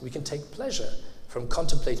sonnet. We can take pleasure from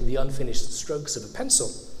contemplating the unfinished strokes of a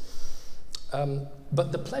pencil.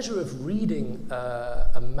 But the pleasure of reading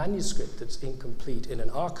a manuscript that's incomplete in an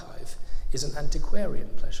archive is an antiquarian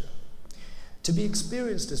pleasure. To be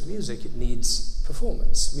experienced as music, it needs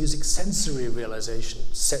performance. Music's sensory realization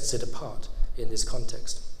sets it apart in this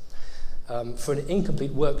context. For an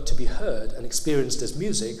incomplete work to be heard and experienced as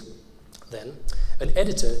music, then, an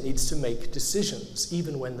editor needs to make decisions,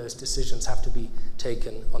 even when those decisions have to be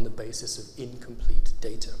taken on the basis of incomplete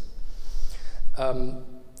data.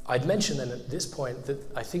 I'd mention then at this point that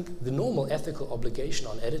I think the normal ethical obligation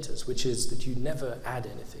on editors, which is that you never add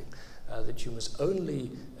anything, that you must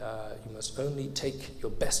only take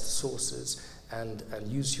your best sources and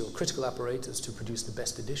use your critical apparatus to produce the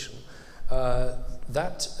best edition,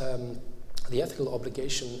 the ethical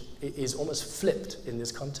obligation is almost flipped in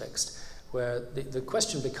this context, where the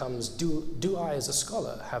question becomes, do I as a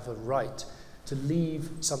scholar have a right to leave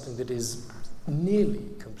something that is nearly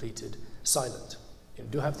completed silent?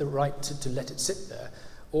 Do I have the right to let it sit there,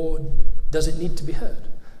 or does it need to be heard?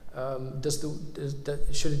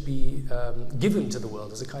 Should it be given to the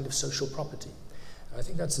world as a kind of social property? I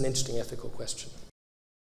think that's an interesting ethical question.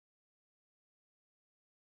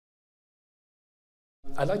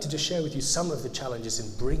 I'd like to just share with you some of the challenges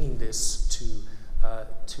in bringing this to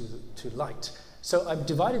light. So I've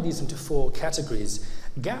divided these into 4 categories.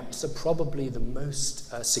 Gaps are probably the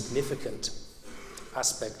most significant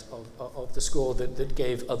aspect of the score that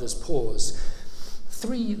gave others pause.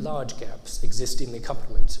 3 large gaps exist in the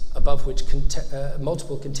accompaniment, above which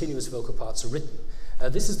multiple continuous vocal parts are written.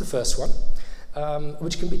 This is the first one,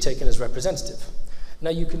 which can be taken as representative. Now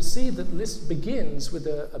you can see that Liszt begins with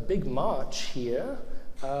a big march here,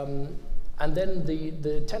 and then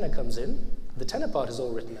the tenor comes in. The tenor part is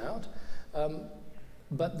all written out,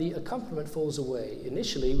 but the accompaniment falls away.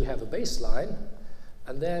 Initially we have a bass line,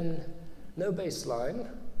 and then no bass line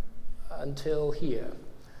until here.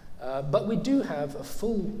 But we do have a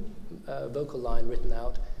full vocal line written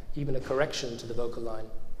out, even a correction to the vocal line,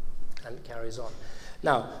 and it carries on.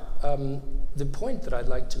 Now, the point that I'd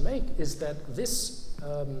like to make is that this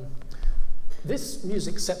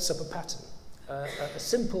music sets up a pattern, a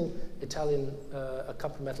simple Italian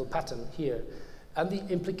accompanimental pattern here. And the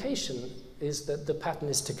implication is that the pattern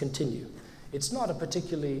is to continue. It's not a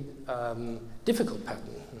particularly difficult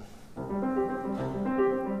pattern,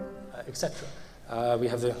 etc. We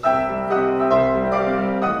have the...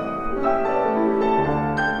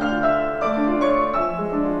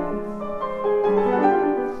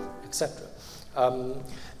 etc.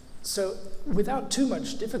 So without too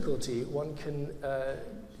much difficulty, one can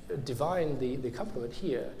divine the accompaniment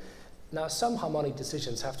here. Now, some harmonic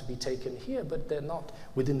decisions have to be taken here, but they're not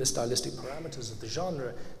within the stylistic parameters of the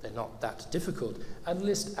genre. They're not that difficult. And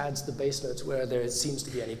Liszt adds the bass notes where there seems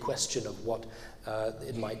to be any question of what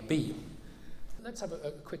it might be. Let's have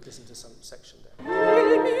a quick listen to some section there.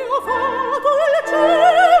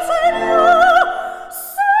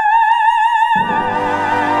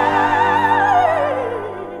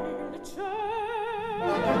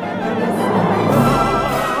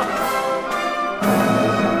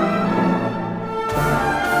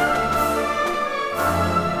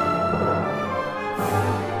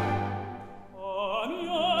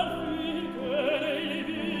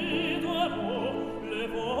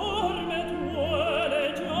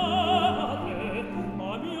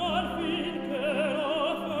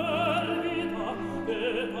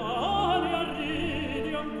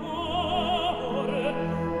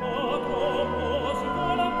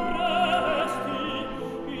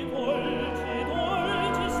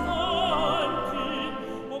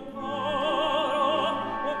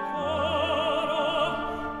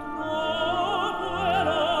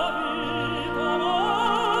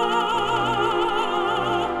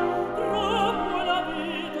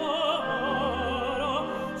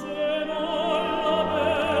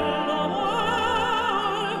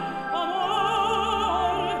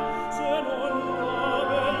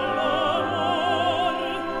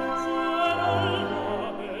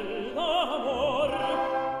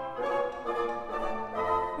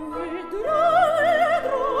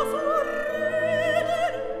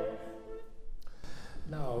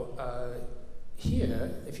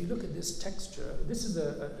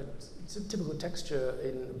 It's a typical texture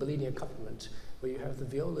in Bellini accompaniment, where you have the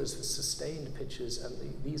violas with sustained pitches and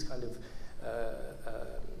these kind of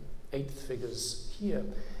eighth figures here.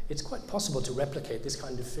 It's quite possible to replicate this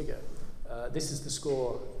kind of figure. This is the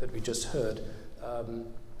score that we just heard,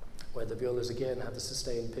 where the violas again have the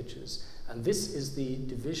sustained pitches. And this is the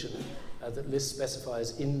division that Liszt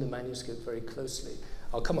specifies in the manuscript very closely.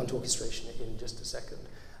 I'll come on to orchestration in just a second.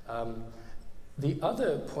 The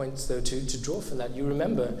other points, though, to draw from that, you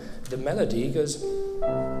remember the melody goes...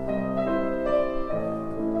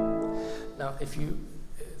 Now, if you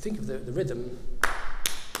think of the rhythm,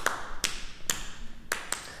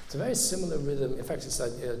 it's a very similar rhythm. In fact, it's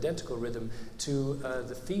an identical rhythm to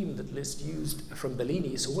the theme that Liszt used from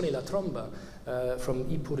Bellini, Suoni la tromba, from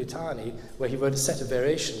I Puritani, where he wrote a set of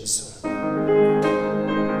variations.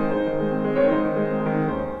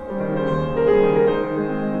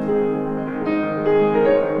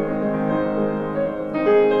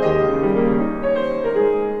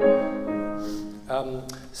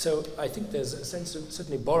 So I think there's a sense of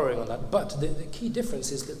certainly borrowing on that, but the key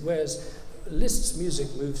difference is that whereas Liszt's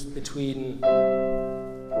music moves between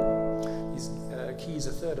these keys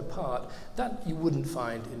a third apart, that you wouldn't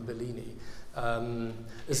find in Bellini.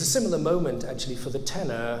 There's a similar moment actually for the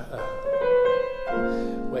tenor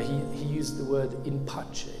where he used the word in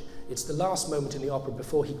pace. It's the last moment in the opera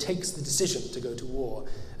before he takes the decision to go to war,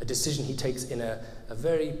 a decision he takes in a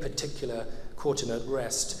very particular quarter note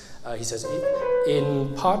rest. He says,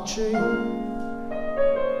 in pace,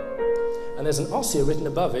 and there's an ossia written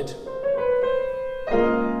above it.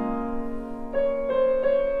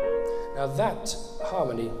 Now that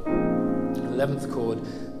harmony, 11th chord,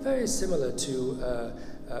 very similar to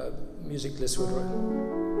music Liszt would write.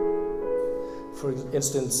 For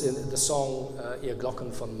instance, in the song Ihr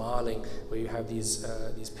Glocken von Marling, where you have these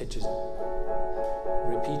pitches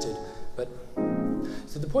repeated. But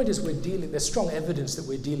so the point is, there's strong evidence that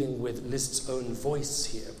we're dealing with Liszt's own voice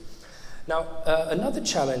here. Now, another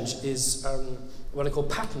challenge is what I call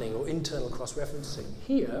patterning or internal cross-referencing.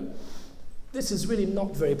 Here, this is really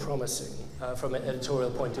not very promising from an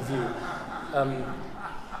editorial point of view.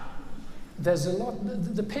 There's a lot,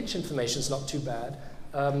 the pitch information is not too bad.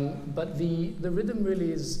 But the rhythm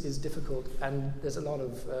really is difficult, and there's a lot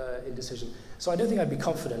of indecision. So I don't think I'd be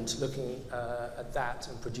confident looking at that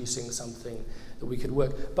and producing something that we could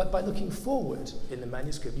work. But by looking forward in the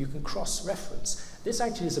manuscript, you can cross-reference. This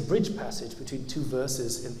actually is a bridge passage between two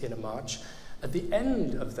verses in a march. At the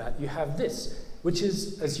end of that, you have this, which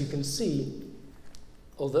is, as you can see,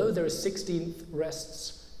 although there are 16th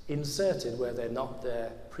rests inserted where they're not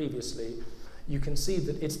there previously, you can see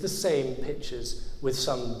that it's the same pitches with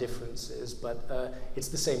some differences, but it's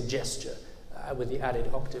the same gesture with the added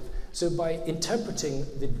octave. So by interpreting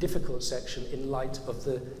the difficult section in light of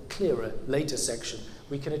the clearer later section,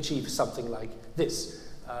 we can achieve something like this,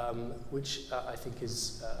 which I think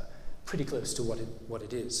is pretty close to what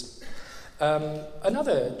it is.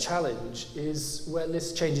 Another challenge is where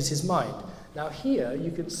Liszt changes his mind. Now here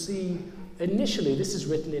you can see initially this is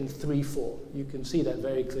written in 3/4. You can see that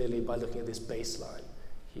very clearly by looking at this bass line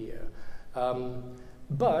here.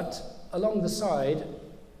 But along the side,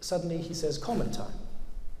 suddenly he says common time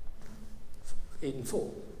in 4.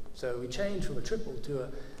 So we change from a triple to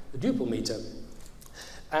a duple meter.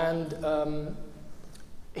 And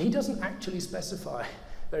he doesn't actually specify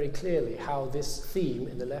very clearly how this theme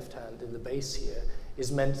in the left hand, in the bass here,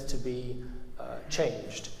 is meant to be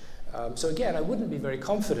changed. So again, I wouldn't be very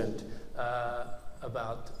confident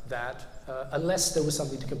about that unless there was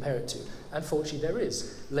something to compare it to. Unfortunately, there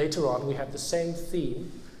is. Later on, we have the same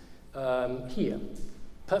theme here,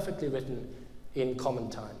 perfectly written in common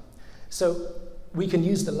time. So we can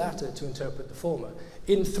use the latter to interpret the former.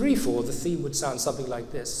 In 3/4, the theme would sound something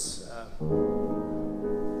like this.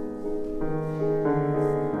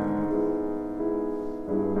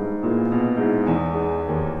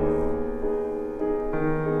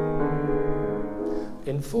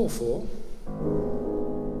 In 4/4,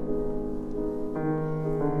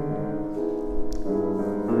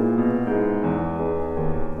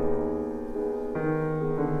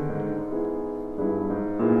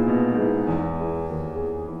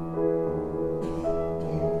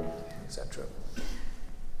 etc.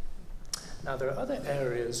 Now there are other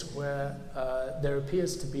areas where there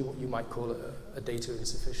appears to be what you might call a data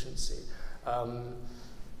insufficiency.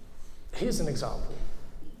 Here's an example.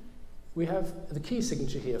 We have the key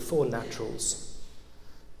signature here, 4 naturals,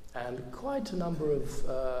 and quite a number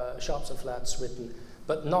of sharps and flats written,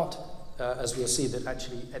 but not, as we'll see, that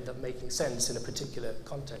actually end up making sense in a particular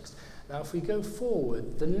context. Now, if we go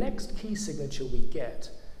forward, the next key signature we get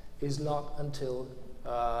is not until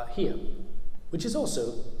here, which is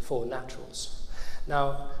also 4 naturals.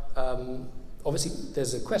 Now, obviously,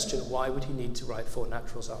 there's a question, why would he need to write 4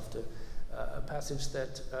 naturals after a passage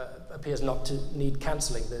that appears not to need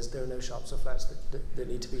cancelling? There are no sharps or flats that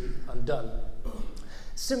need to be undone.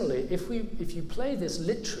 Similarly, if you play this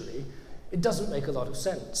literally, it doesn't make a lot of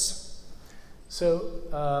sense. So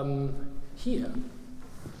here,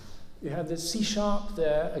 you have this C sharp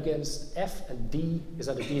there against F and D. Is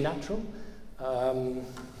that a D natural?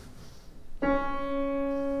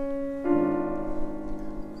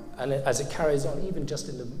 And as it carries on, even just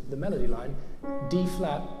in the melody line, D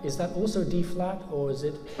flat, is that also D flat, or is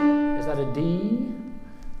that a D?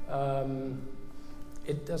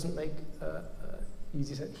 It doesn't make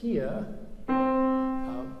easy sense. Here,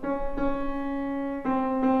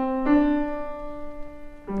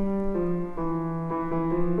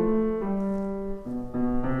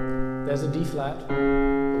 there's a D flat.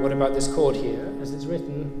 What about this chord here, as it's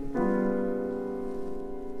written?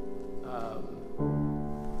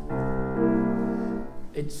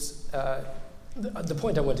 The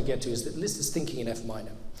point I want to get to is that Liszt is thinking in F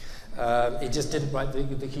minor. It just didn't write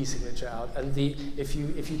the key signature out. And if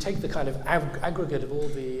you take the kind of aggregate of all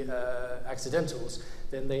the accidentals,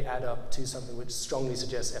 then they add up to something which strongly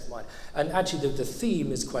suggests F minor. And actually, the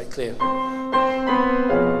theme is quite clear.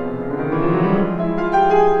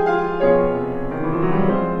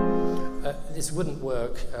 This wouldn't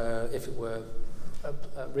work if it were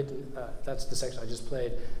written, that's the section I just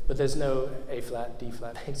played, but there's no A flat, D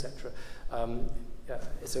flat, etc.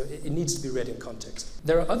 So it needs to be read in context.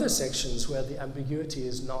 There are other sections where the ambiguity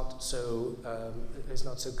is not so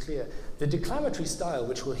clear. The declamatory style,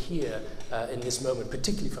 which we'll hear in this moment,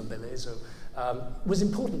 particularly from Belezzo, was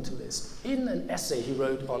important to Liszt. In an essay he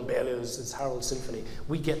wrote on Berlioz's Harold Symphony,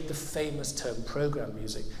 we get the famous term program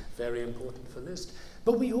music, very important for Liszt.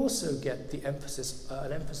 But we also get the an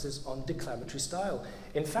emphasis on declamatory style.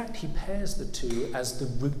 In fact, he pairs the two as the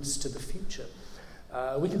routes to the future.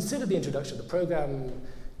 We consider the introduction of the program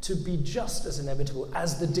to be just as inevitable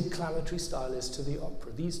as the declamatory style is to the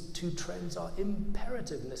opera. These two trends are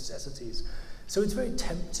imperative necessities. So it's very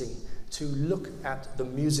tempting to look at the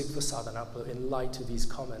music for Sardanapalo in light of these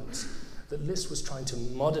comments. that Liszt was trying to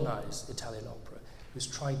modernize Italian opera. He was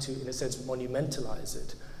trying to, in a sense, monumentalize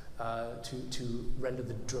it, to render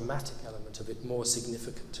the dramatic element of it more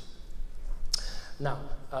significant. Now,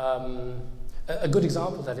 a good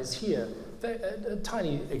example of that is here, a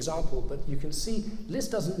tiny example, but you can see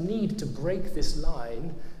Liszt doesn't need to break this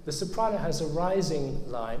line. The soprano has a rising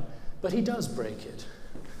line, but he does break it.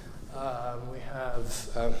 We have...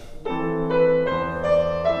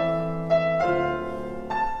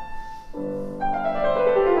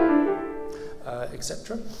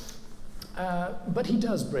 etc. But he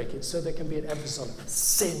does break it, so there can be an emphasis on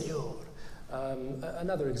Señor.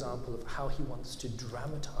 Another example of how he wants to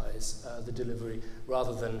dramatize the delivery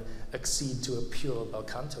rather than accede to a pure bel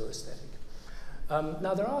canto aesthetic.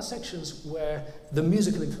 Now, there are sections where the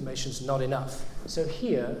musical information is not enough. So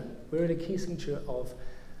here, we're in a key signature of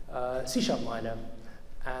C-sharp minor,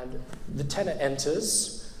 and the tenor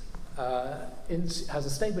enters, has a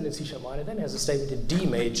statement in C-sharp minor, then has a statement in D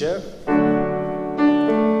major.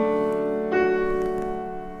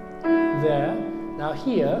 There. Now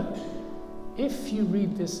here, if you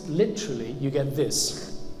read this literally, you get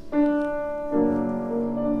this.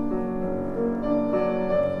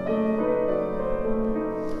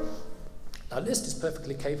 Now Liszt is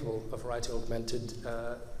perfectly capable of writing augmented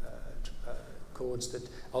chords that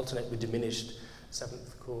alternate with diminished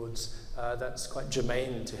seventh chords. That's quite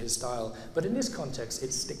germane to his style. But in this context,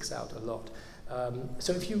 it sticks out a lot.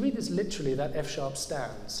 So if you read this literally, that F sharp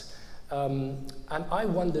stands. And I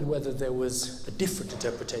wondered whether there was a different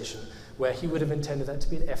interpretation where he would have intended that to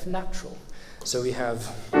be an F natural. So we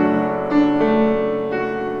have...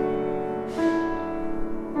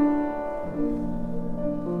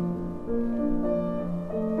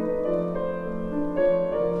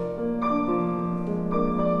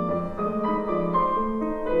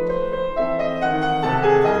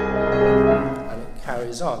 and it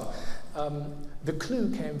carries on. The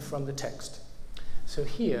clue came from the text. So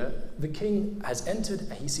here, the king has entered,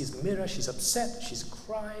 and he sees Mira, she's upset, she's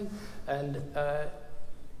crying, and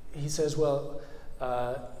he says, well,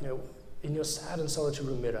 you know, in your sad and solitary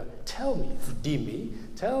room, Mira, tell me, dimmi,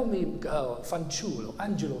 tell me, girl, fanciullo,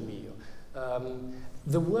 angelo mio.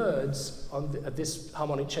 The words on this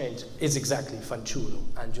harmonic change is exactly fanciullo,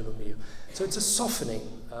 angelo mio. So it's a softening,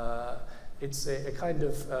 it's a kind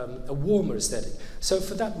of a warmer aesthetic. So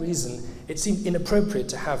for that reason, it seemed inappropriate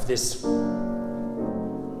to have this,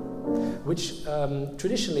 which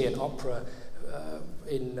traditionally in opera,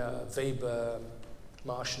 in Weber,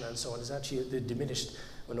 Martian and so on, is actually the diminished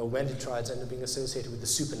or augmented triads end up being associated with the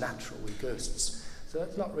supernatural, with ghosts. So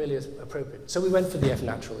that's not really as appropriate. So we went for the F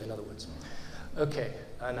natural, in other words. Okay,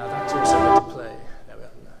 now that's also going to play. There we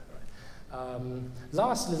are. Right.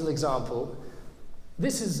 Last little example.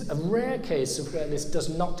 This is a rare case of where Liszt does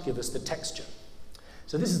not give us the texture.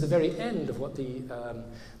 So this is the very end of what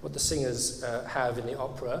the singers have in the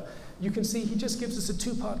opera. You can see he just gives us a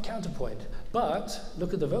two-part counterpoint, but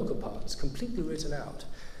look at the vocal part, it's completely written out.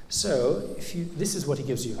 So if you, this is what he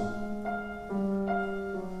gives you.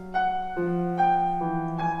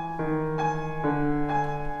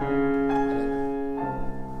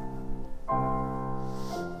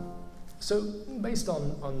 So based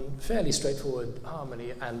on fairly straightforward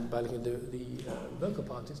harmony and by looking at the vocal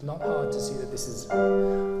part, it's not hard to see that this is...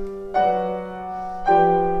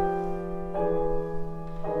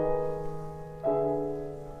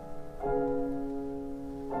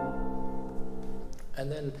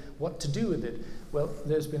 And then what to do with it? Well,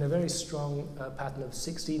 there's been a very strong pattern of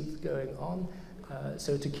 16th going on.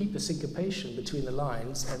 So to keep the syncopation between the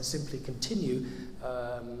lines and simply continue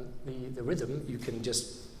the rhythm, you can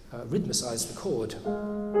just rhythmicize the chord.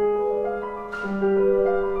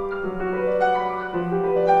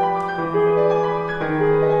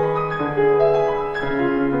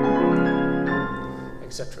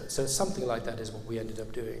 Etc. So something like that is what we ended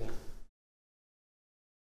up doing.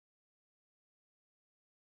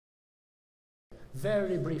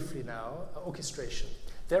 Very briefly now, orchestration.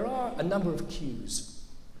 There are a number of cues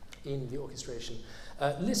in the orchestration.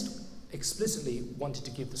 Liszt explicitly wanted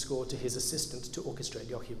to give the score to his assistant to orchestrate,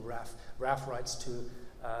 Joachim Raff. Raff writes to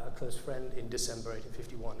a close friend in December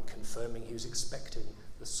 1851, confirming he was expecting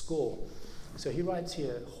the score. So he writes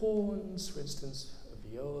here horns, for instance, a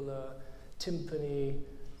viola, timpani,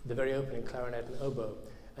 the very opening clarinet and oboe.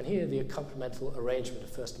 And here the accompanimental arrangement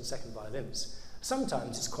of first and second violins.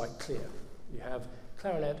 Sometimes it's quite clear. You have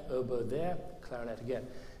clarinet, oboe there, clarinet again.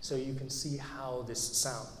 So you can see how this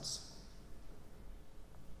sounds.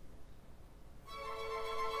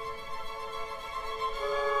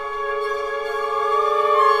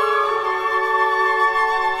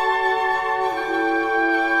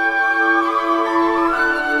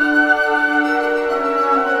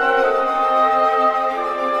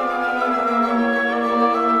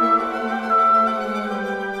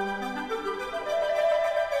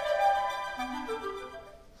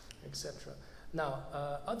 Now,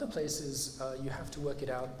 other places you have to work it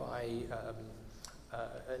out by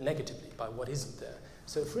negatively, by what isn't there.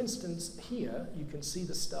 So, for instance, here you can see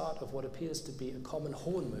the start of what appears to be a common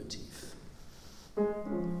horn motif.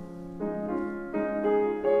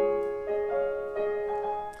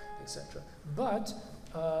 Etc. But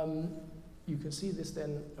you can see this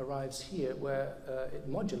then arrives here where it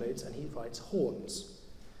modulates and he writes horns.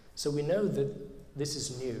 So we know that this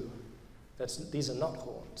is new. These are not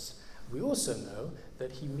horns. We also know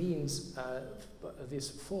that he means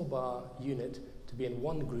this 4-bar unit to be in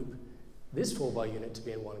one group, this 4-bar unit to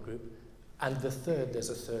be in one group, and there's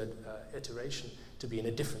a third iteration to be in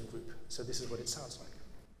a different group. So this is what it sounds like.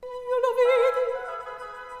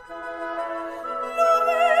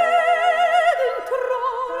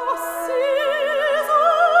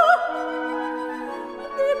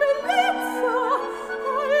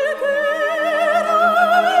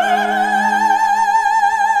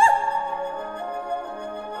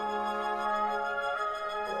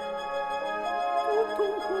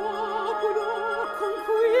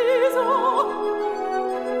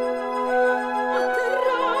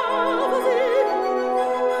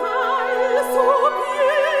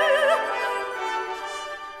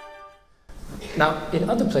 Now, in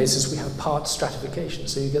other places, we have part stratification,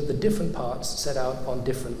 so you get the different parts set out on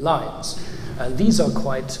different lines. And these are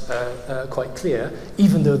quite clear,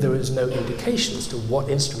 even though there is no indication as to what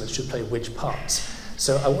instruments should play which parts.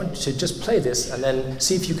 So I want to just play this and then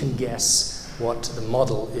see if you can guess what the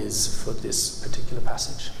model is for this particular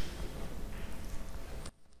passage.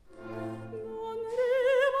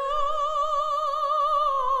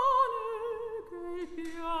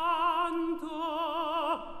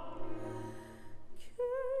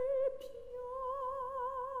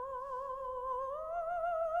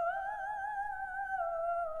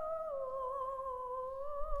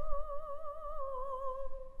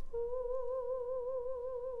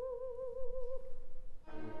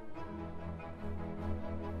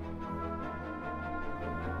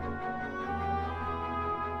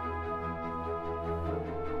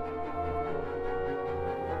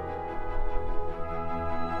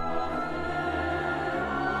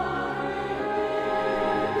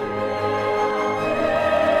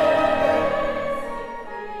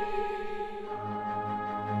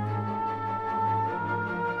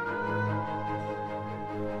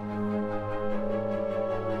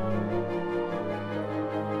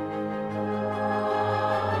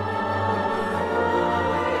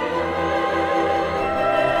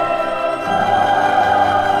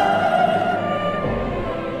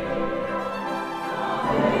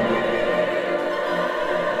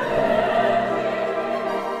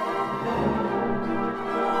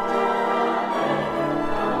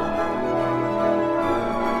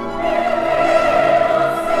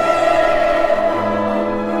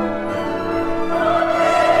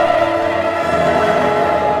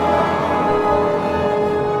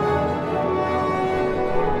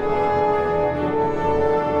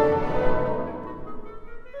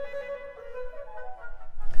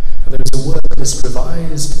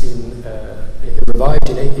 Revived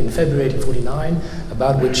in February 1849,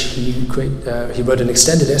 about which he wrote an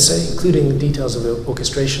extended essay, including details of the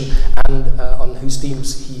orchestration, and on whose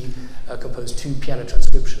themes he composed 2 piano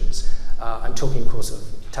transcriptions. I'm talking, of course, of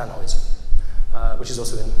Tannhäuser, which is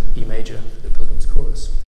also in E major for the Pilgrim's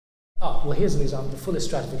Chorus. Well, here's an example, the fullest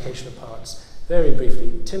stratification of parts. Very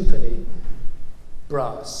briefly, timpani,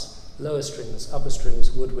 brass, lower strings, upper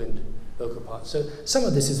strings, woodwind, vocal parts. So some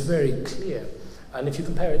of this is very clear. And if you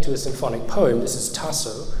compare it to a symphonic poem, this is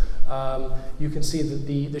Tasso, you can see that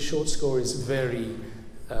the short score is very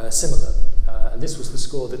similar. And this was the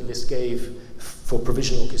score that Liszt gave for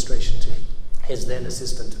provisional orchestration to his then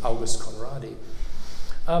assistant, August Conradi.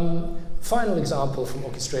 Final example from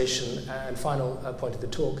orchestration and final point of the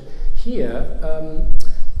talk. Here,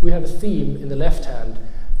 we have a theme in the left hand.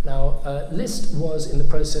 Now, Liszt was in the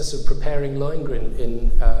process of preparing Lohengrin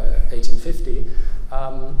in 1850.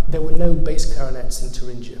 There were no bass clarinets in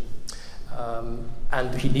Thuringia,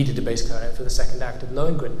 and he needed a bass clarinet for the second act of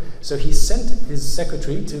Lohengrin. So he sent his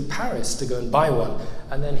secretary to Paris to go and buy one,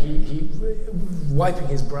 and then he wiping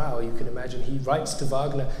his brow, you can imagine, he writes to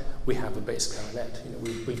Wagner, "We have a bass clarinet, you know,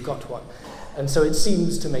 we've got one." And so it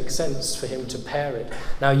seems to make sense for him to pair it.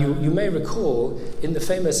 Now, you may recall, in the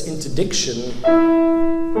famous interdiction,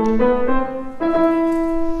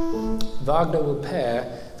 Wagner will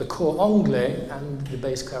pair the cor anglais and the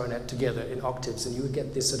bass clarinet together in octaves, and you would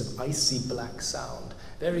get this sort of icy black sound,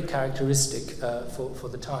 very characteristic for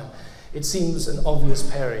the time. It seems an obvious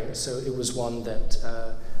pairing, so it was one that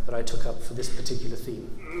I took up for this particular theme.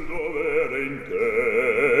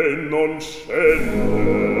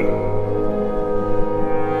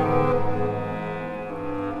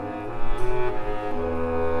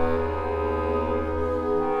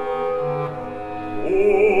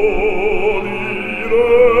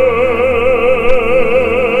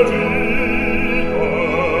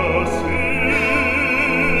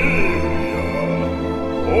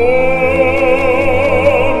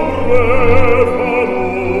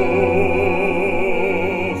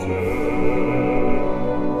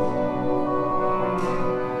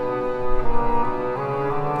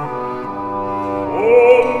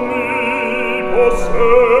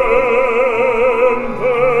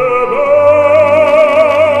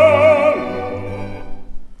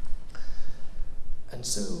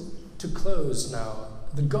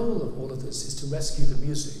 the goal of all of this is to rescue the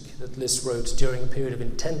music that Liszt wrote during a period of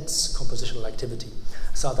intense compositional activity.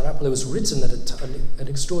 Sardanapalo was written at an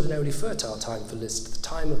extraordinarily fertile time for Liszt, the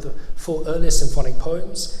time of the 4 earliest symphonic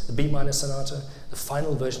poems, the B minor sonata, the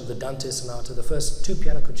final version of the Dante sonata, the first 2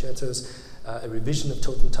 piano concertos, a revision of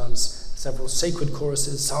Totentanz, several sacred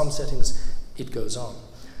choruses, psalm settings, it goes on.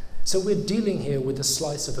 So we're dealing here with a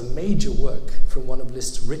slice of a major work from one of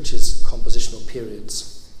Liszt's richest compositional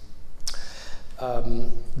periods.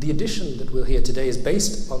 The edition that we'll hear today is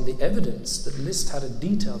based on the evidence that Liszt had a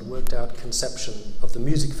detailed, worked-out conception of the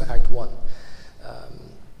music for Act 1.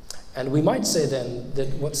 And we might say then that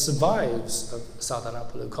what survives of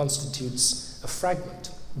Sardanapalo constitutes a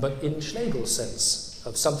fragment, but in Schlegel's sense,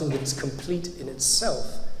 of something that is complete in itself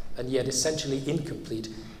and yet essentially incomplete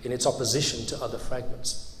in its opposition to other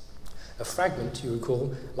fragments. A fragment, you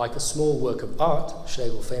recall, like a small work of art,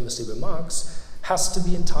 Schlegel famously remarks, has to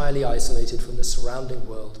be entirely isolated from the surrounding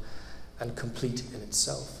world and complete in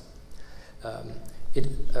itself. It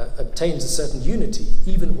obtains a certain unity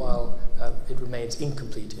even while it remains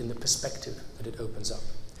incomplete in the perspective that it opens up.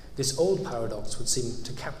 This old paradox would seem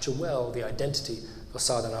to capture well the identity of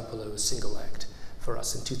Sardanapalo's single act for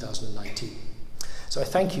us in 2019. So I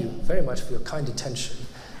thank you very much for your kind attention,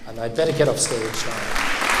 and I'd better get off stage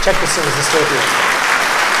now. Check the singers' historical.